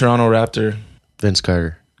 Favorite Toronto Raptor? Vince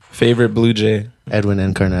Carter. Favorite Blue Jay? Edwin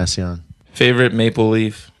Encarnacion. Favorite Maple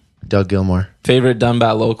Leaf? Doug Gilmore. Favorite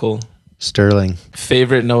Dunbat local? Sterling.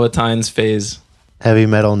 Favorite Noah Tynes phase? Heavy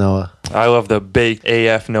metal Noah. I love the baked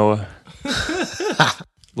AF Noah.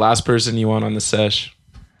 Last person you want on the sesh?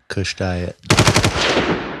 Kush Diet.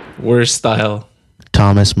 Worst style?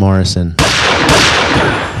 Thomas Morrison.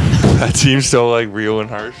 That seems so like real and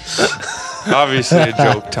harsh. Obviously a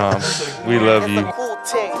joke, Tom. We love you. Cool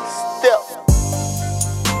thing, still.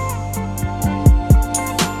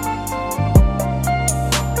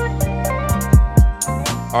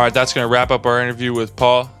 All right, that's going to wrap up our interview with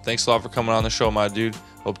Paul. Thanks a lot for coming on the show, my dude.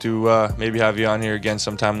 Hope to maybe have you on here again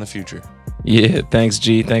sometime in the future. Yeah, thanks,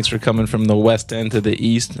 G. Thanks for coming from the west end to the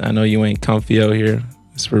east. I know you ain't comfy out here.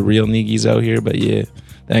 It's for real niggies out here, but yeah.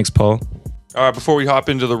 Thanks, Paul. All right, before we hop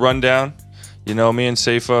into the rundown, you know, me and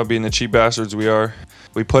Seifa, being the cheap bastards we are,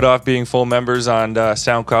 we put off being full members on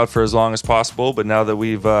SoundCloud for as long as possible, but now that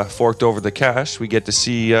we've forked over the cash, we get to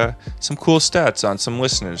see some cool stats on some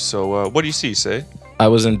listeners. So what do you see, Say? I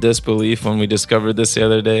was in disbelief when we discovered this the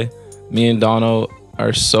other day. Me and Dono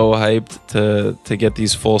are so hyped to get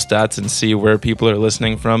these full stats and see where people are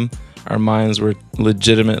listening from. Our minds were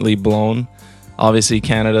legitimately blown. Obviously,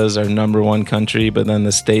 Canada is our number one country, but then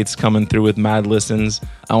the States coming through with mad listens.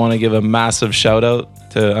 I want to give a massive shout out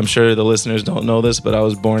to, I'm sure the listeners don't know this, but I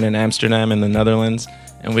was born in Amsterdam in the Netherlands,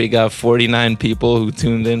 and we got 49 people who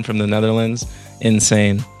tuned in from the Netherlands.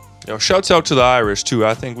 Insane. Yo, shouts out to the Irish, too.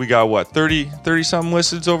 I think we got, 30-something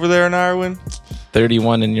listens over there in Ireland?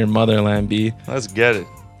 31 in your motherland, B. Let's get it.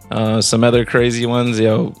 Some other crazy ones,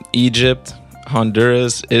 Egypt,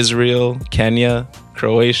 Honduras, Israel, Kenya,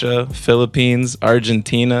 Croatia, Philippines,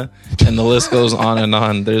 Argentina, and the list goes on and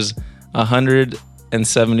on. There's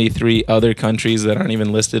 173 other countries that aren't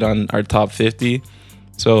even listed on our top 50.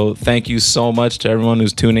 So thank you so much to everyone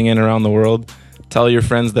who's tuning in around the world. Tell your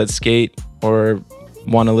friends that skate or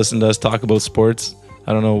want to listen to us talk about sports.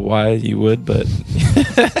 I don't know why you would, but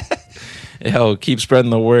yo, keep spreading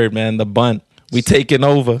the word, man. The Bunt, we taking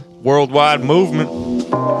over. Worldwide movement.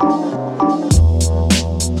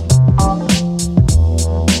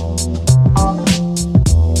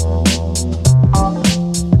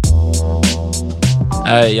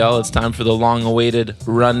 All right, y'all, it's time for the long-awaited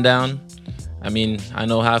rundown. I mean, I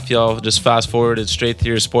know half y'all just fast-forwarded straight to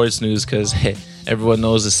your sports news because, hey, everyone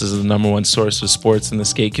knows this is the number one source of sports in the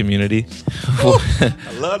skate community.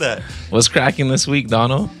 I love that. What's cracking this week,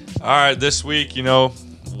 Dono? All right, this week,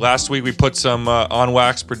 last week we put some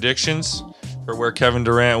on-wax predictions for where Kevin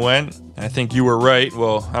Durant went. And I think you were right.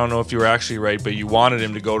 Well, I don't know if you were actually right, but you wanted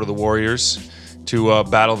him to go to the Warriors to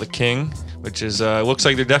battle the King, which is looks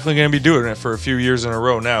like they're definitely going to be doing it for a few years in a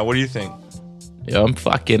row now. What do you think? Yo, I'm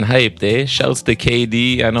fucking hyped, eh? Shouts to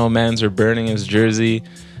KD. I know mans are burning his jersey.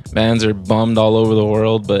 Mans are bummed all over the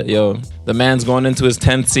world, but yo, the man's going into his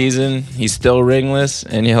 10th season. He's still ringless,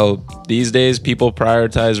 and yo, these days people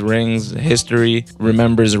prioritize rings. History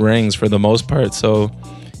remembers rings for the most part, so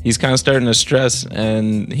he's kind of starting to stress,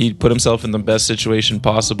 and he put himself in the best situation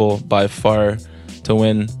possible by far to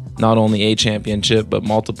win not only a championship, but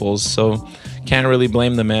multiples. So can't really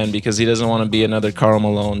blame the man because he doesn't want to be another Karl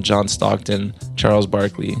Malone, John Stockton, Charles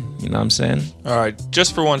Barkley. You know what I'm saying? All right,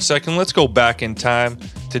 just for 1 second, let's go back in time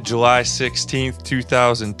to July 16th,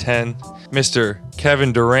 2010. Mr.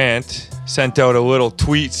 Kevin Durant sent out a little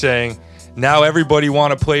tweet saying, "Now everybody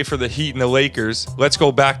want to play for the Heat and the Lakers. Let's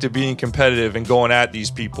go back to being competitive and going at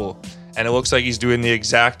these people." And it looks like he's doing the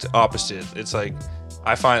exact opposite. It's like,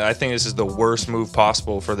 I think this is the worst move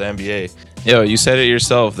possible for the NBA. Yo, you said it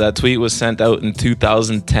yourself. That tweet was sent out in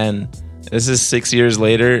 2010. This is 6 years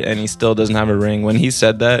later, and he still doesn't have a ring. When he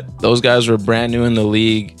said that, those guys were brand new in the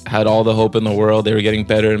league, had all the hope in the world. They were getting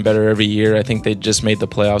better and better every year. I think they just made the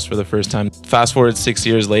playoffs for the first time. Fast forward 6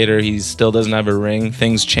 years later, he still doesn't have a ring.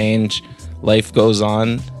 Things change. Life goes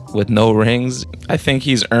on with no rings. I think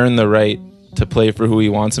he's earned the right to play for who he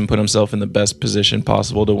wants and put himself in the best position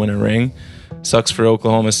possible to win a ring. Sucks for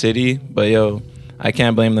Oklahoma City, but yo, I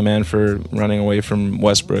can't blame the man for running away from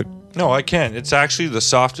Westbrook. No, I can't. It's actually the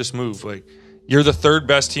softest move. Like, you're the third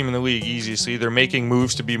best team in the league, easily. They're making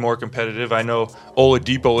moves to be more competitive. I know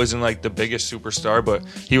Oladipo isn't like the biggest superstar, but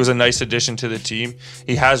he was a nice addition to the team.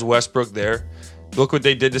 He has Westbrook there. Look what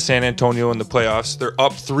they did to San Antonio in the playoffs. They're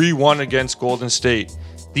up 3-1 against Golden State.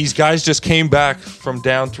 These guys just came back from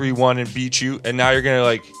down 3-1 and beat you, and now you're going to,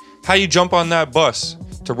 like, how you jump on that bus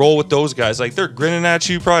to roll with those guys? Like, they're grinning at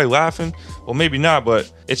you, probably laughing. Well, maybe not, but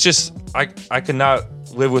it's just, I could not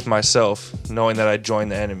live with myself knowing that I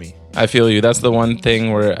joined the enemy. I feel you. That's the one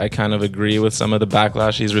thing where I kind of agree with some of the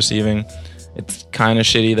backlash he's receiving. It's kind of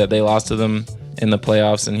shitty that they lost to them in the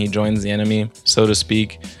playoffs and he joins the enemy, so to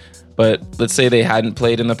speak. But let's say they hadn't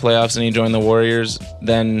played in the playoffs and he joined the Warriors,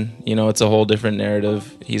 then, you know, it's a whole different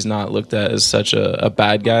narrative. He's not looked at as such a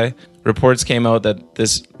bad guy. Reports came out that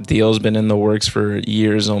this deal's been in the works for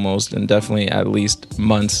years almost, and definitely at least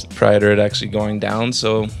months prior to it actually going down.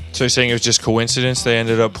 So you're saying it was just coincidence they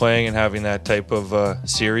ended up playing and having that type of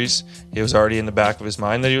series? It was already in the back of his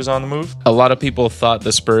mind that he was on the move? A lot of people thought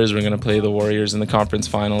the Spurs were going to play the Warriors in the conference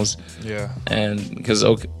finals. Yeah. And because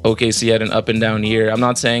OKC had an up and down year. I'm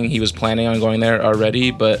not saying he was planning on going there already,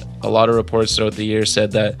 but a lot of reports throughout the year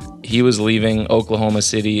said that he was leaving Oklahoma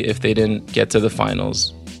City if they didn't get to the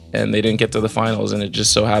finals. And they didn't get to the finals, and it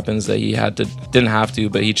just so happens that he didn't have to,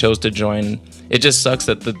 but he chose to join. It just sucks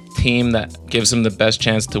that the team that gives him the best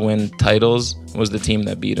chance to win titles was the team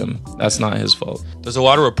that beat him. That's not his fault. There's a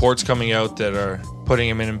lot of reports coming out that are putting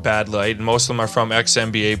him in a bad light, and most of them are from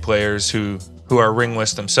ex-NBA players who are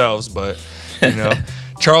ringless themselves, but, you know.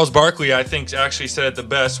 Charles Barkley, I think, actually said it the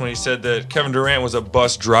best when he said that Kevin Durant was a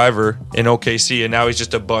bus driver in OKC, and now he's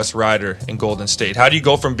just a bus rider in Golden State. How do you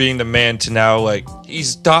go from being the man to now, like,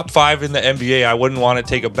 he's top 5 in the NBA? I wouldn't want to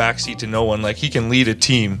take a backseat to no one. Like, he can lead a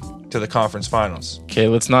team to the conference finals. Okay,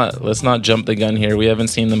 let's not jump the gun here. We haven't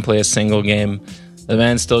seen them play a single game. The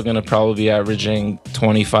man's still going to probably be averaging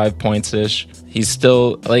 25 points-ish. He's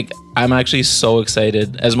still, like, I'm actually so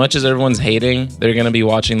excited. As much as everyone's hating, they're going to be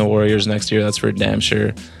watching the Warriors next year. That's for damn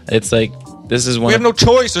sure. It's like, this is one. We have no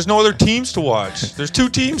choice. There's no other teams to watch. There's 2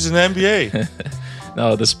 teams in the NBA.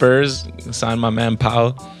 No, the Spurs, signed my man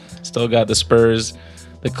Powell. Still got the Spurs.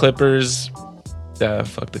 The Clippers,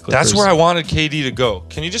 fuck the Clippers. That's where I wanted KD to go.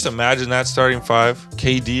 Can you just imagine that starting 5?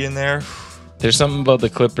 KD in there? There's something about the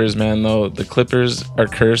Clippers, man, though. The Clippers are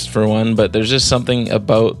cursed for one, but there's just something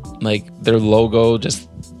about, like, their logo, just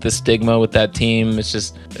the stigma with that team.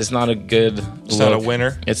 It's not a good It's look. Not a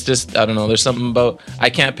winner. It's just, I don't know. There's something about,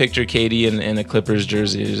 I can't picture KD in a Clippers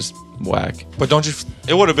jersey. It's just whack. But don't you,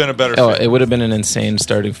 it would have been a better fit. It would have been an insane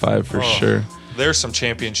starting 5 for sure. There's some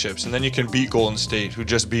championships, and then you can beat Golden State, who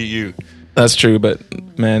just beat you. That's true, but,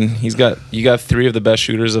 man, you got 3 of the best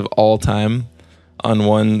shooters of all time on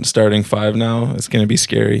one starting 5 now. It's going to be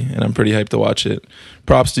scary, and I'm pretty hyped to watch it.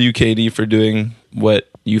 Props to you, KD, for doing what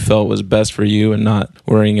you felt was best for you and not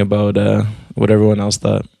worrying about what everyone else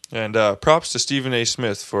thought. And props to Stephen A.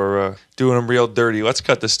 Smith for doing him real dirty. Let's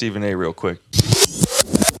cut to Stephen A. real quick.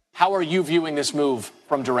 How are you viewing this move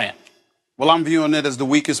from Durant? Well, I'm viewing it as the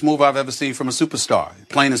weakest move I've ever seen from a superstar.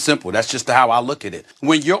 Plain and simple. That's just how I look at it.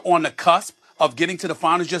 When you're on the cusp of getting to the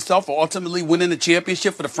finals yourself or ultimately winning the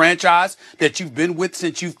championship for the franchise that you've been with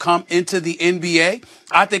since you've come into the NBA,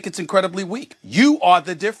 I think it's incredibly weak. You are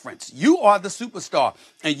the difference. You are the superstar,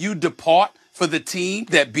 and you depart for the team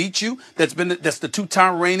that beat you, that's the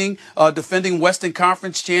two-time reigning defending Western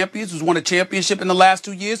Conference champions, who's won a championship in the last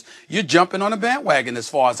 2 years. You're jumping on a bandwagon as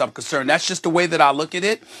far as I'm concerned. That's just the way that I look at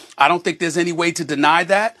it. I don't think there's any way to deny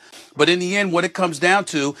that. But in the end, what it comes down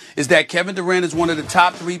to is that Kevin Durant is one of the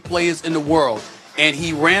top 3 players in the world, and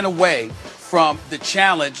he ran away from the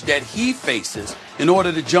challenge that he faces in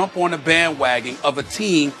order to jump on the bandwagon of a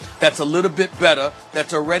team that's a little bit better,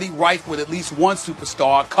 that's already rife with at least one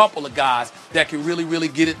superstar, a couple of guys that can really, really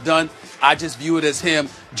get it done. I just view it as him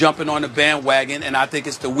jumping on the bandwagon, and I think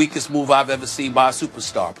it's the weakest move I've ever seen by a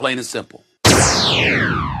superstar, plain and simple.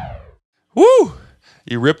 Woo!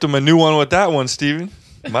 You ripped him a new one with that one, Steven.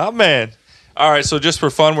 My man. All right, so just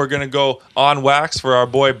for fun, we're going to go on wax for our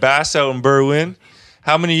boy Bass out in Berlin.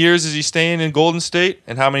 How many years is he staying in Golden State,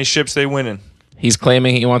 and how many ships they winning? He's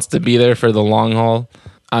claiming he wants to be there for the long haul.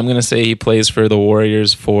 I'm going to say he plays for the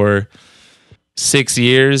Warriors for 6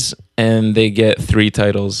 years, and they get 3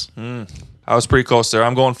 titles. I was pretty close there.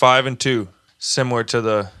 I'm going 5-2, similar to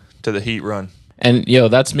the Heat run. And,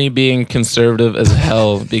 that's me being conservative as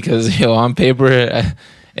hell because, on paper,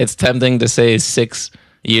 it's tempting to say 6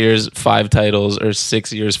 years, 5 titles, or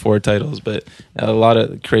 6 years, 4 titles, but a lot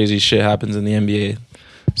of crazy shit happens in the NBA.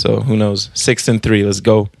 So who knows? 6-3. Let's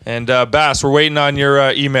go. And Bass, we're waiting on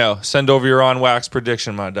your email. Send over your on wax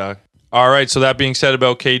prediction, my dog. All right. So that being said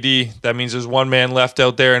about KD, that means there's one man left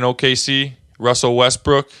out there in OKC, Russell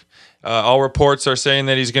Westbrook. All reports are saying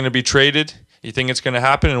that he's going to be traded. You think it's going to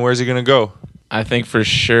happen, and where's he going to go? I think for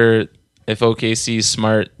sure, if OKC is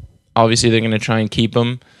smart, obviously they're going to try and keep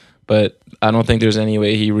him, but I don't think there's any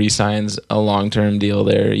way he re-signs a long-term deal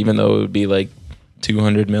there, even though it would be like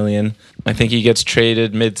 $200 million. I think he gets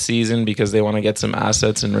traded mid-season because they want to get some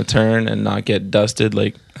assets in return and not get dusted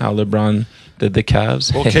like how LeBron did the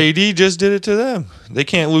Cavs. Well, KD just did it to them. They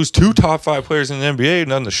can't lose 2 top 5 players in the NBA,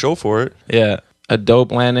 nothing to show for it. Yeah, a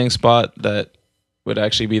dope landing spot that would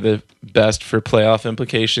actually be the best for playoff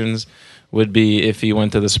implications would be if he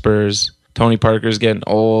went to the Spurs. Tony Parker's getting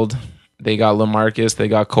old. They got LaMarcus. They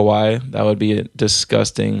got Kawhi. That would be a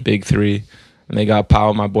disgusting big 3. And they got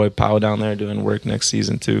Powell, my boy Powell, down there doing work next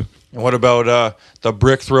season too. And what about the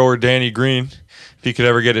brick thrower Danny Green? If he could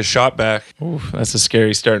ever get his shot back. Oof, that's a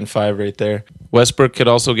scary starting 5 right there. Westbrook could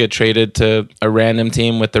also get traded to a random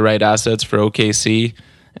team with the right assets for OKC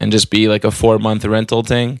and just be like a 4-month rental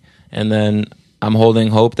thing. And then I'm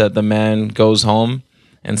holding hope that the man goes home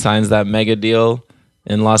and signs that mega deal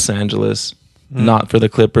in Los Angeles. Not for the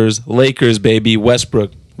Clippers. Lakers, baby.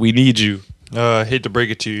 Westbrook, we need you. I hate to break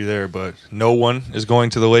it to you there, but no one is going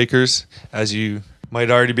to the Lakers. As you might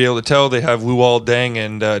already be able to tell, they have Luol Deng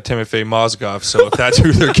and Timofey Mozgov. So if that's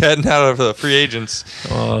who they're getting out of the free agents,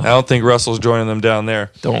 I don't think Russell's joining them down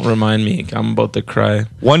there. Don't remind me. I'm about to cry.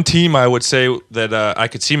 One team I would say that I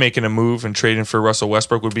could see making a move and trading for Russell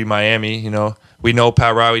Westbrook would be Miami. We know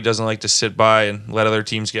Pat Riley doesn't like to sit by and let other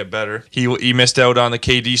teams get better. He missed out on the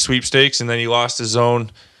KD sweepstakes, and then he lost his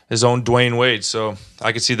own Dwayne Wade. So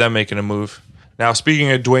I could see them making a move. Now, speaking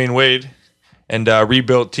of Dwayne Wade and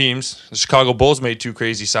rebuilt teams, the Chicago Bulls made 2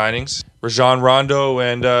 crazy signings. Rajon Rondo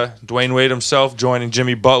and Dwayne Wade himself joining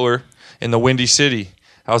Jimmy Butler in the Windy City.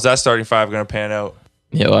 How's that starting 5 going to pan out?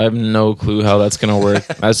 I have no clue how that's going to work.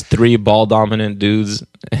 That's 3 ball-dominant dudes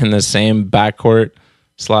in the same backcourt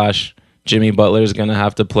 / Jimmy Butler's going to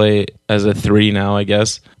have to play as a 3 now, I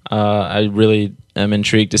guess. I really am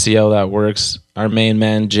intrigued to see how that works. Our main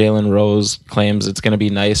man, Jalen Rose, claims it's going to be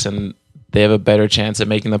nice and they have a better chance at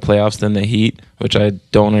making the playoffs than the Heat, which I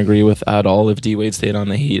don't agree with at all. If D-Wade stayed on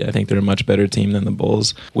the Heat, I think they're a much better team than the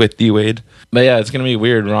Bulls with D-Wade. But yeah, it's going to be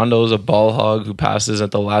weird. Rondo's a ball hog who passes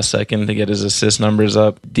at the last second to get his assist numbers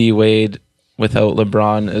up. D-Wade, without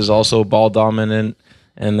LeBron, is also ball dominant.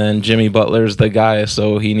 And then Jimmy Butler's the guy,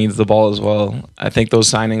 so he needs the ball as well. I think those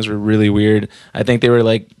signings were really weird. I think they were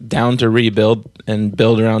like down to rebuild and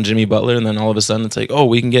build around Jimmy Butler, and then all of a sudden it's like, oh,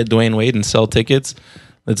 we can get Dwayne Wade and sell tickets.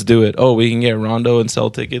 Let's do it. Oh, we can get Rondo and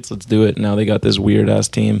sell tickets. Let's do it. Now they got this weird-ass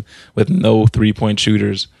team with no three-point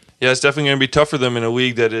shooters. Yeah, it's definitely going to be tough for them in a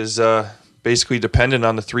league that is basically dependent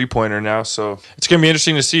on the three-pointer now. So it's going to be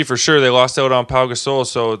interesting to see for sure. They lost out on Pau Gasol,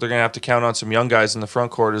 so they're going to have to count on some young guys in the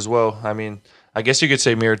front court as well. I mean, I guess you could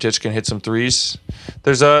say Mirotic can hit some threes.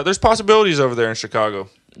 There's possibilities over there in Chicago.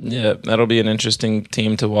 Yeah, that'll be an interesting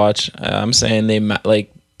team to watch. I'm saying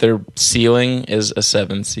their ceiling is a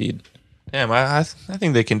 7 seed. Damn, I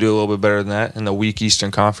think they can do a little bit better than that in the weak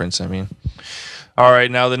Eastern Conference. I mean, all right,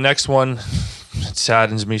 now the next one, it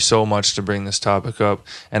saddens me so much to bring this topic up.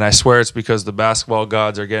 And I swear it's because the basketball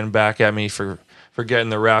gods are getting back at me for getting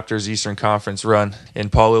the Raptors Eastern Conference run in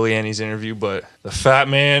Paul Liliani's interview. But the fat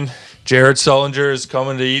man, Jared Sullinger, is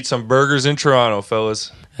coming to eat some burgers in Toronto,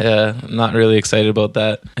 fellas. Yeah, I'm not really excited about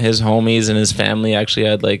that. His homies and his family actually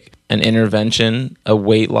had like an intervention, a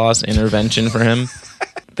weight loss intervention for him.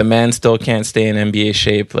 The man still can't stay in NBA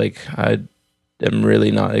shape. Like, I am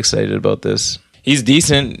really not excited about this. He's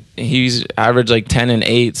decent. He's averaged like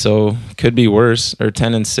 10-8, so could be worse, or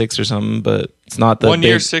 10-6 or something. But it's not the 1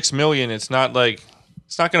 year, $6 million. It's not like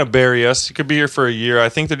it's not going to bury us. He could be here for a year. I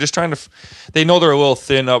think they're just trying to. They know they're a little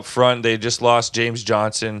thin up front. They just lost James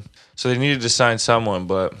Johnson, so they needed to sign someone.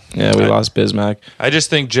 But yeah, we lost Bismack. I just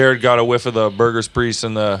think Jared got a whiff of the Burgers Priest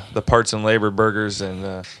and the Parts and Labor burgers,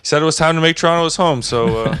 and he said it was time to make Toronto his home.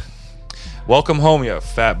 So welcome home, you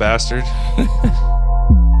fat bastard.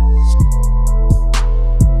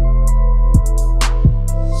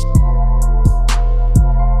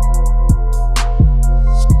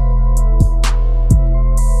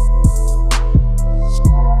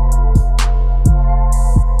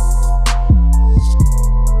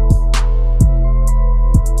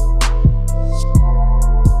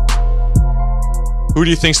 Who do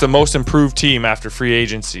you think's the most improved team after free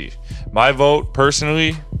agency? My vote,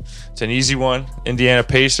 personally, it's an easy one. Indiana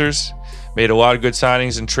Pacers made a lot of good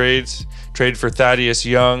signings and trades. Trade for Thaddeus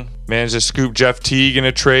Young. Managed to scoop Jeff Teague in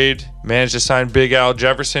a trade. Managed to sign Big Al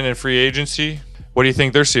Jefferson in free agency. What do you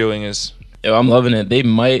think their ceiling is? Yo, I'm loving it. They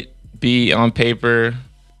might be, on paper,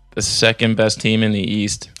 the second best team in the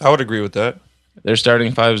East. I would agree with that. Their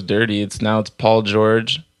starting five's dirty. It's Paul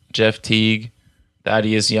George, Jeff Teague,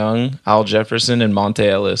 Thaddeus Young, Al Jefferson, and Monte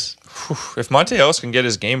Ellis. If Monte Ellis can get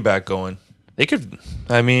his game back going, they could.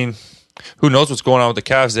 I mean, who knows what's going on with the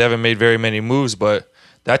Cavs? They haven't made very many moves, but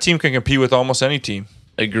that team can compete with almost any team.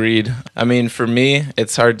 Agreed. I mean, for me,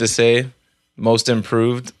 it's hard to say most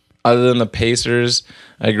improved. Other than the Pacers,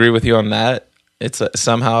 I agree with you on that. It's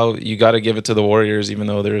somehow you got to give it to the Warriors, even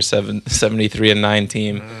though they're a 73-9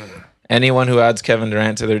 team. Anyone who adds Kevin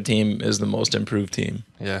Durant to their team is the most improved team.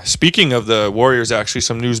 Yeah. Speaking of the Warriors, actually,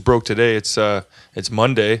 some news broke today. It's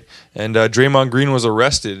Monday, and Draymond Green was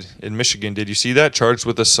arrested in Michigan. Did you see that? Charged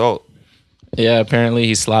with assault. Yeah, apparently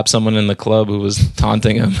he slapped someone in the club who was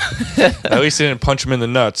taunting him. At least he didn't punch him in the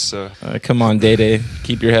nuts. So. Come on, Day-Day.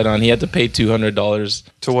 Keep your head on. He had to pay $200.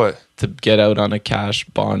 To what? To get out on a cash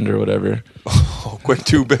bond or whatever. Oh, quick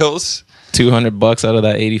 $2 bills. $200 out of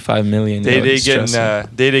that $85 million.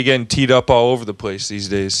 Day getting teed up all over the place these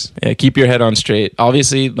days. Yeah, keep your head on straight.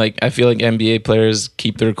 Obviously, like I feel like NBA players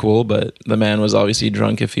keep their cool, but the man was obviously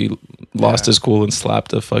drunk if he lost his cool and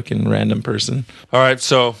slapped a fucking random person. All right,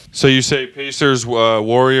 so you say Pacers,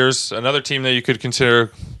 Warriors, another team that you could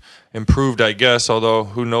consider improved, I guess. Although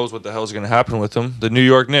who knows what the hell's going to happen with them? The New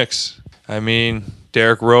York Knicks. I mean,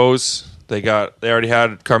 Derrick Rose. They already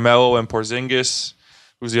had Carmelo and Porzingis.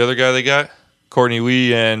 Who's the other guy they got? Courtney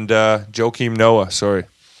Lee and Joakim Noah. Sorry.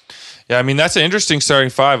 Yeah, I mean, that's an interesting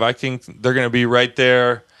starting five. I think they're going to be right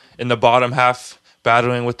there in the bottom half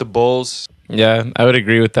battling with the Bulls. Yeah, I would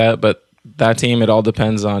agree with that. But that team, it all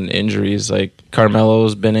depends on injuries. Like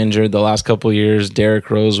Carmelo's been injured the last couple of years.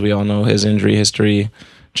 Derrick Rose, we all know his injury history.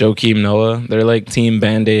 Joakim Noah, they're like team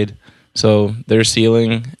Band-Aid. So their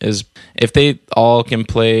ceiling is, if they all can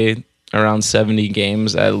play around 70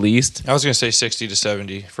 games at least. I was going to say 60 to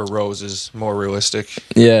 70 for Rose is more realistic.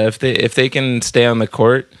 Yeah, if they can stay on the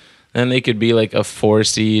court, then they could be like a 4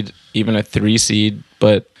 seed, even a 3 seed.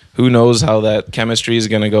 But who knows how that chemistry is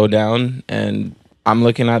going to go down. And I'm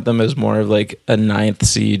looking at them as more of like a 9th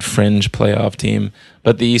seed fringe playoff team.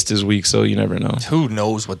 But the East is weak, so you never know. Who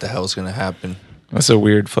knows what the hell is going to happen? That's a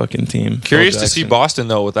weird fucking team. Curious to see Boston,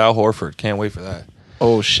 though, with Al Horford. Can't wait for that.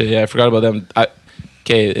 Oh, shit. Yeah, I forgot about them.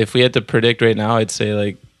 Okay, if we had to predict right now, I'd say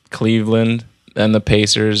like Cleveland, then the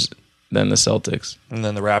Pacers, then the Celtics. And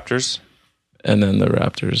then the Raptors. And then the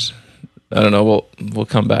Raptors. I don't know. We'll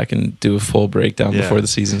come back and do a full breakdown before the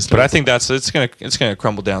season starts. But I think it's gonna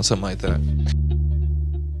crumble down something like that.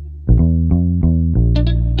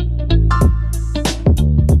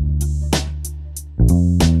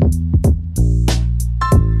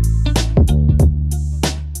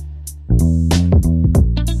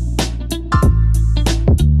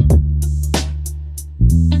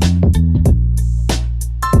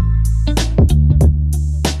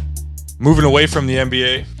 Moving away from the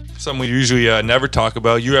NBA, something we usually never talk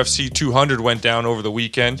about. UFC 200 went down over the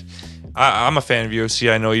weekend. I'm a fan of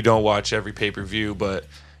UFC. I know you don't watch every pay-per-view, but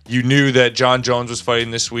you knew that John Jones was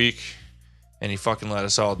fighting this week, and he fucking let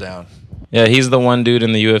us all down. Yeah, he's the one dude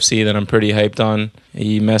in the UFC that I'm pretty hyped on.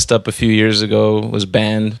 He messed up a few years ago, was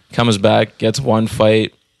banned, comes back, gets one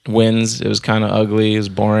fight, wins. It was kind of ugly, it was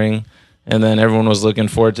boring. And then everyone was looking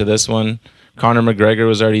forward to this one. Conor McGregor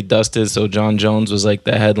was already dusted, so John Jones was like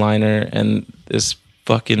the headliner, and this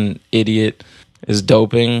fucking idiot is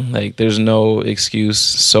doping. Like, there's no excuse.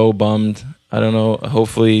 So bummed. I don't know.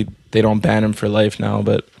 Hopefully they don't ban him for life now,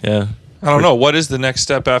 but yeah. I don't know. What is the next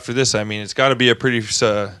step after this? I mean, it's got to be a pretty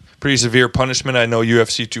severe punishment. I know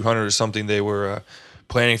UFC 200 is something they were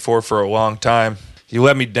planning for a long time. You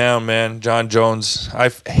let me down, man. John Jones. I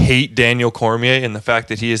hate Daniel Cormier, and the fact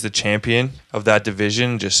that he is the champion of that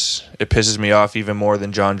division, it pisses me off even more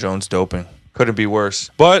than John Jones doping. Couldn't be worse.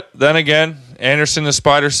 But then again, Anderson the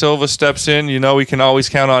Spider Silva steps in. You know, we can always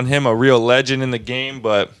count on him, a real legend in the game,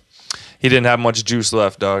 but he didn't have much juice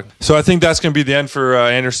left, dog. So I think that's going to be the end for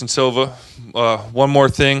Anderson Silva. One more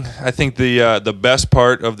thing. I think the best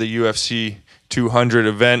part of the UFC 200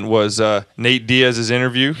 event was Nate Diaz's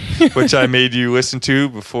interview, which I made you listen to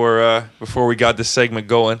before we got this segment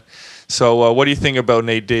going. So what do you think about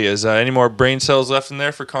Nate Diaz? Any more brain cells left in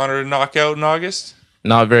there for Conor to knock out in August?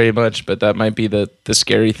 Not very much, but that might be the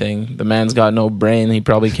scary thing. The man's got no brain. He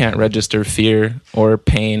probably can't register fear or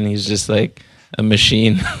pain. He's just like a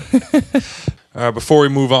machine. Before we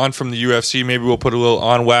move on from the UFC, maybe we'll put a little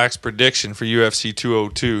on-wax prediction for UFC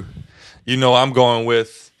 202. You know I'm going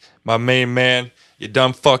with my main man. You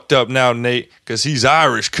done fucked up now, Nate, because he's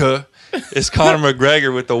Irish, cuh. It's Conor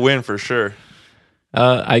McGregor with the win for sure.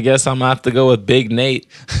 I guess I'm going to have to go with Big Nate,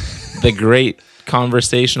 the great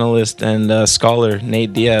conversationalist and scholar,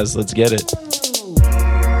 Nate Diaz. Let's get it.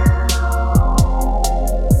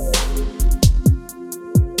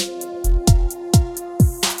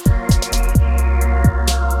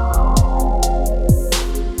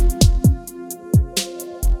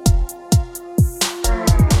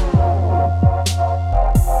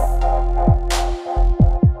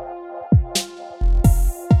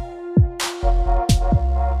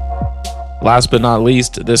 Last but not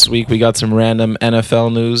least, this week we got some random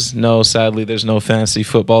NFL news. No, sadly, there's no fantasy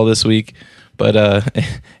football this week. But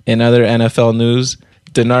in other NFL news,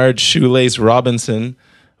 Denard Shoelace Robinson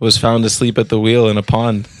was found asleep at the wheel in a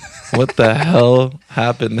pond. What the hell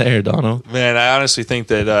happened there, Donald? Man, I honestly think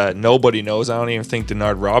that nobody knows. I don't even think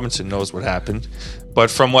Denard Robinson knows what happened. But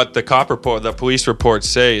from what the police reports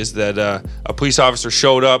say is that a police officer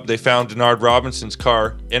showed up. They found Denard Robinson's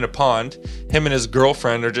car in a pond. Him and his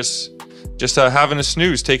girlfriend are just having a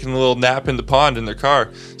snooze, taking a little nap in the pond in their car.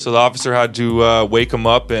 So the officer had to wake him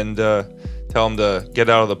up and tell him to get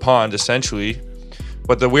out of the pond, essentially.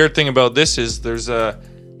 But the weird thing about this is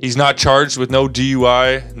he's not charged with no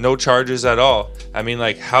DUI, no charges at all. I mean,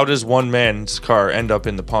 like, how does one man's car end up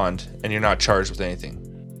in the pond and you're not charged with anything?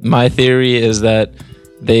 My theory is that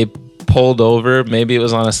they pulled over. Maybe it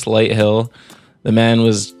was on a slight hill. The man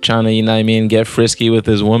was trying to, get frisky with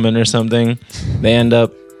his woman or something. They end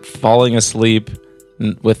up falling asleep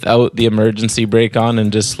without the emergency brake on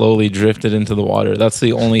and just slowly drifted into the water. That's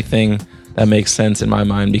the only thing that makes sense in my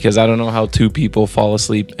mind, because I don't know how two people fall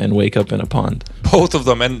asleep and wake up in a pond. Both of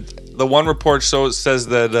them. And the one report says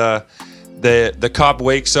that the cop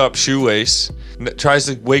wakes up Shoelace, tries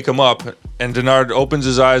to wake him up, and Denard opens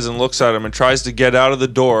his eyes and looks at him and tries to get out of the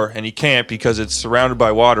door, and he can't because it's surrounded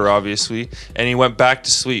by water, obviously, and he went back to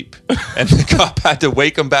sleep. And the cop had to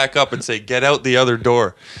wake him back up and say, get out the other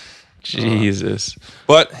door. Jesus.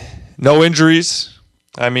 But no injuries.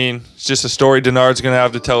 I mean, it's just a story Denard's going to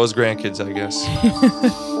have to tell his grandkids, I guess.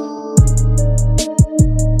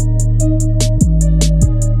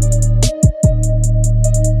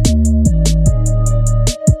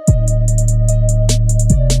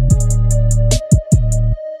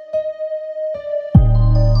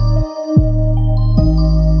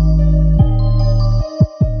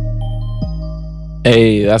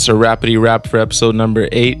 Hey, that's a rapidy wrap for episode number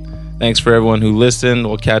 8. Thanks for everyone who listened.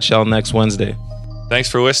 We'll catch y'all next Wednesday. Thanks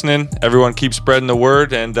for listening. Everyone keep spreading the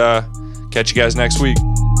word, and catch you guys next week.